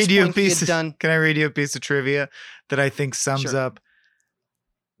 Can I read you a piece of trivia that I think sums up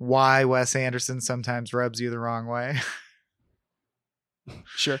why Wes Anderson sometimes rubs you the wrong way?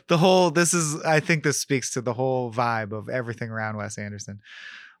 Sure. I think this speaks to the whole vibe of everything around Wes Anderson.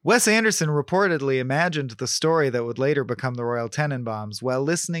 Wes Anderson reportedly imagined the story that would later become the Royal Tenenbaums while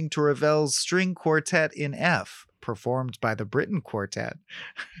listening to Ravel's String Quartet in F, performed by the Britain Quartet.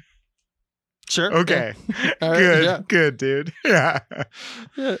 Sure. Okay. Yeah. Good, dude. Yeah.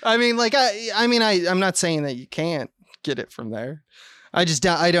 I mean, like, I'm not saying that you can't get it from there. I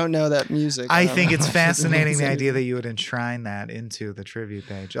don't know that music. I don't think know it's if it fascinating means the idea anything. that you would enshrine that into the tribute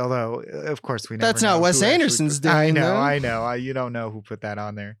page. Although, of course, we never That's know not who Wes actually Anderson's put- I doing, know, though. I know. You don't know who put that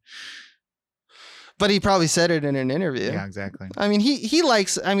on there. But he probably said it in an interview. Yeah, exactly. I mean, he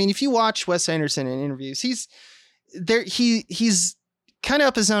likes. I mean, if you watch Wes Anderson in interviews, he's there. He's kind of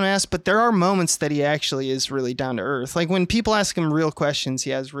up his own ass, but there are moments that he actually is really down to earth. Like when people ask him real questions, he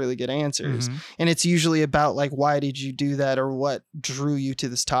has really good answers, Mhm. and it's usually about like, why did you do that, or what drew you to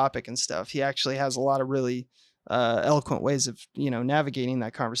this topic and stuff. He actually has a lot of really eloquent ways of navigating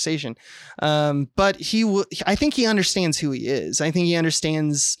that conversation. But I think he understands who he is. I think he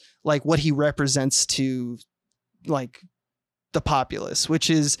understands like what he represents to like the populace, which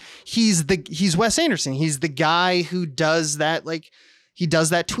is he's Wes Anderson. He's the guy who does that, like he does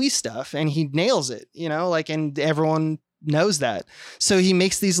that twee stuff and he nails it, and everyone knows that. So he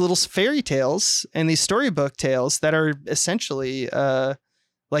makes these little fairy tales and these storybook tales that are essentially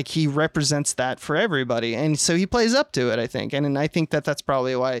like he represents that for everybody. And so he plays up to it, I think. And I think that that's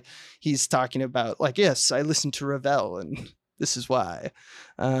probably why he's talking about like, yes, I listened to Ravel and this is why.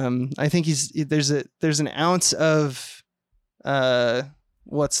 I think there's an ounce of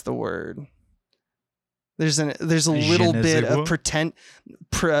what's the word? There's a little bit of pretension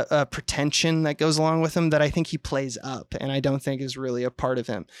that goes along with him that I think he plays up, and I don't think is really a part of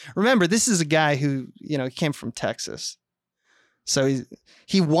him. Remember, this is a guy who came from Texas, so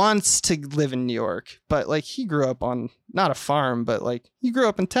he wants to live in New York, but like he grew up on not a farm, but like he grew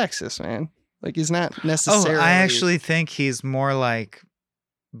up in Texas, man. Like he's not necessarily. I actually think he's more like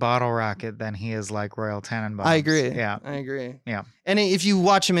Bottle Rocket than he is like Royal Tenenbaums. I agree. Yeah, I agree. Yeah. And if you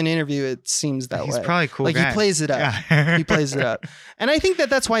watch him in an interview, it seems that he's way. probably a cool. Like guy. he plays it up. Yeah. He plays it up. And I think that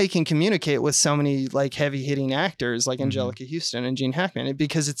that's why he can communicate with so many like heavy hitting actors like Angelica Houston and Gene Hackman,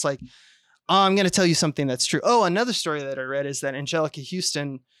 because it's like, oh, I'm going to tell you something that's true. Oh, another story that I read is that Angelica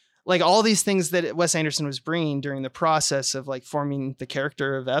Houston, like all these things that Wes Anderson was bringing during the process of like forming the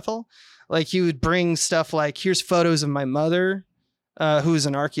character of Ethel, like he would bring stuff like, here's photos of my mother, who's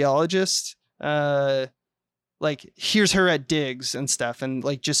an archaeologist. Like here's her at digs and stuff. And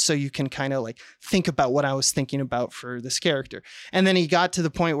like, just so you can kind of like think about what I was thinking about for this character. And then he got to the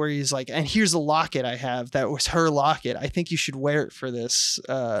point where he's like, and here's a locket I have that was her locket. I think you should wear it for this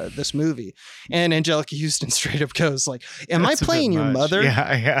movie. And Angelica Houston straight up goes like, am That's I playing your mother?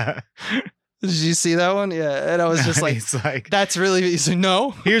 Yeah. Did you see that one? Yeah. And I was just like, He's like, that's really, he's like, no.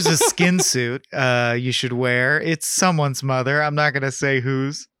 here's a skin suit you should wear. It's someone's mother. I'm not going to say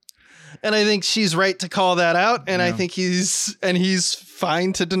whose. And I think she's right to call that out. And I Yeah. think he's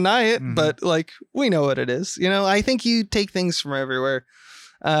fine to deny it, but like, we know what it is. I think you take things from everywhere.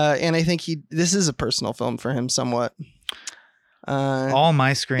 And I think this is a personal film for him somewhat. All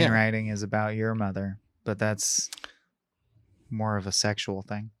my screenwriting is about your mother, but that's more of a sexual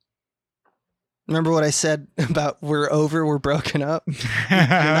thing. Remember what I said about we're broken up? You're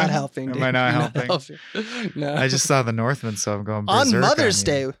not helping. Am Dude. I not You're helping? No. I just saw the Northman, so I'm going on berserk Mother's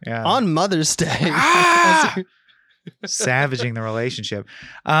on you. Day. Yeah. On Mother's Day. Ah! Savaging the relationship.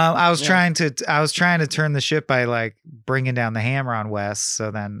 I was trying to turn the ship by like bringing down the hammer on Wes,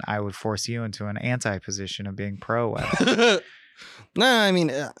 so then I would force you into an anti position of being pro Wes. No, I mean,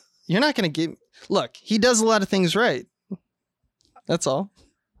 you're not going to give. Look, he does a lot of things right. That's all.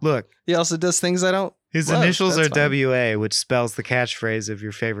 Look, He also does things I don't. his love. initials That's are fine. WA, which spells the catchphrase of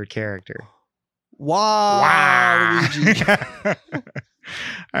your favorite character. Wow, Luigi.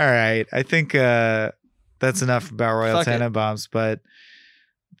 All right. I think that's enough about Royal Fuck it. Tenenbaums, but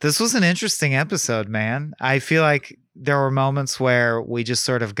this was an interesting episode, man. I feel like there were moments where we just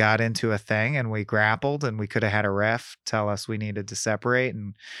sort of got into a thing and we grappled, and we could have had a ref tell us we needed to separate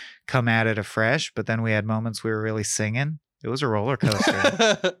and come at it afresh. But then we had moments we were really singing. It was a roller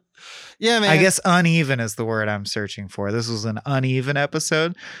coaster. Yeah, man. I guess uneven is the word I'm searching for. This was an uneven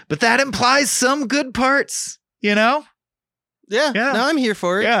episode, but that implies some good parts, Yeah. Yeah. No, I'm here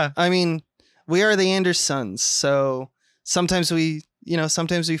for it. Yeah. I mean, we are the Andersons, so sometimes we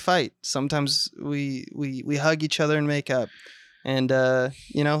fight. Sometimes we hug each other and make up. And that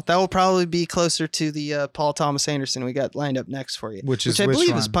will probably be closer to the Paul Thomas Anderson we got lined up next for you, Which I believe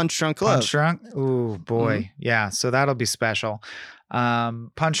one? is Punch Drunk Love. Punch Drunk? Ooh, boy. Yeah, so that'll be special.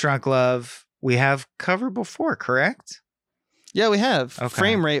 Punch Drunk Love, we have covered before, correct? Yeah, we have Okay.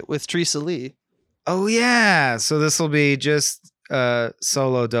 Frame Rate with Teresa Lee. Oh, yeah. So this will be just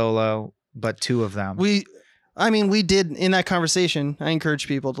solo dolo, but two of them. We did in that conversation. I encourage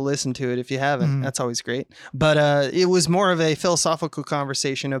people to listen to it if you haven't. Mhm. That's always great. But it was more of a philosophical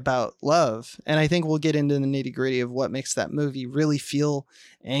conversation about love. And I think we'll get into the nitty gritty of what makes that movie really feel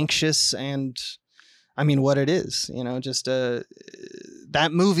anxious. And I mean, what it is, just that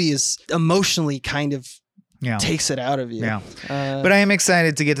movie is emotionally kind of takes it out of you. Yeah. But I am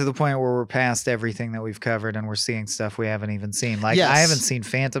excited to get to the point where we're past everything that we've covered and we're seeing stuff we haven't even seen. Like I haven't seen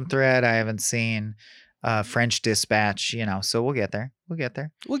Phantom Thread. I haven't seen French Dispatch, so we'll get there. We'll get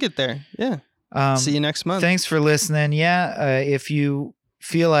there. Yeah. See you next month. Thanks for listening. Yeah. If you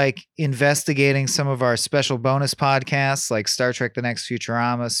feel like investigating some of our special bonus podcasts like Star Trek The Next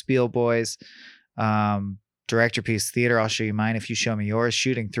Futurama, Spiel Boys, Director Piece Theater, I'll show you mine if you show me yours,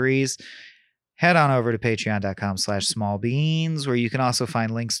 Shooting Threes. Head on over to patreon.com/smallbeans, where you can also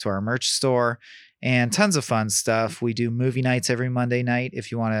find links to our merch store and tons of fun stuff. We do movie nights every Monday night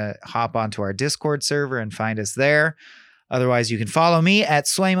if you want to hop onto our Discord server and find us there. Otherwise, you can follow me at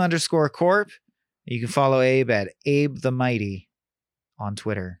Swaim_Corp. You can follow Abe at Abe the Mighty on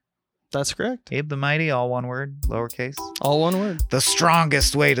Twitter. That's correct. Abe the Mighty, all one word, lowercase. All one word. The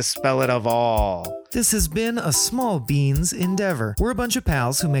strongest way to spell it of all. This has been a Small Beans endeavor. We're a bunch of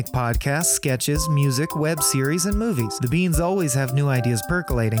pals who make podcasts, sketches, music, web series, and movies. The Beans always have new ideas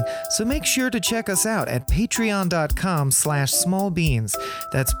percolating, so make sure to check us out at patreon.com/smallbeans.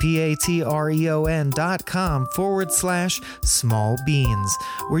 That's patreon.com/smallbeans,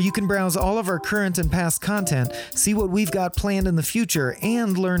 where you can browse all of our current and past content, see what we've got planned in the future,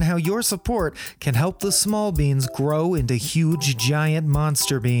 and learn how your support can help the small beans grow into huge, giant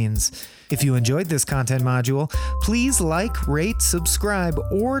monster beans. If you enjoyed this content module, please like, rate, subscribe,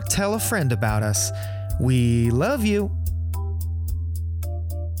 or tell a friend about us. We love you.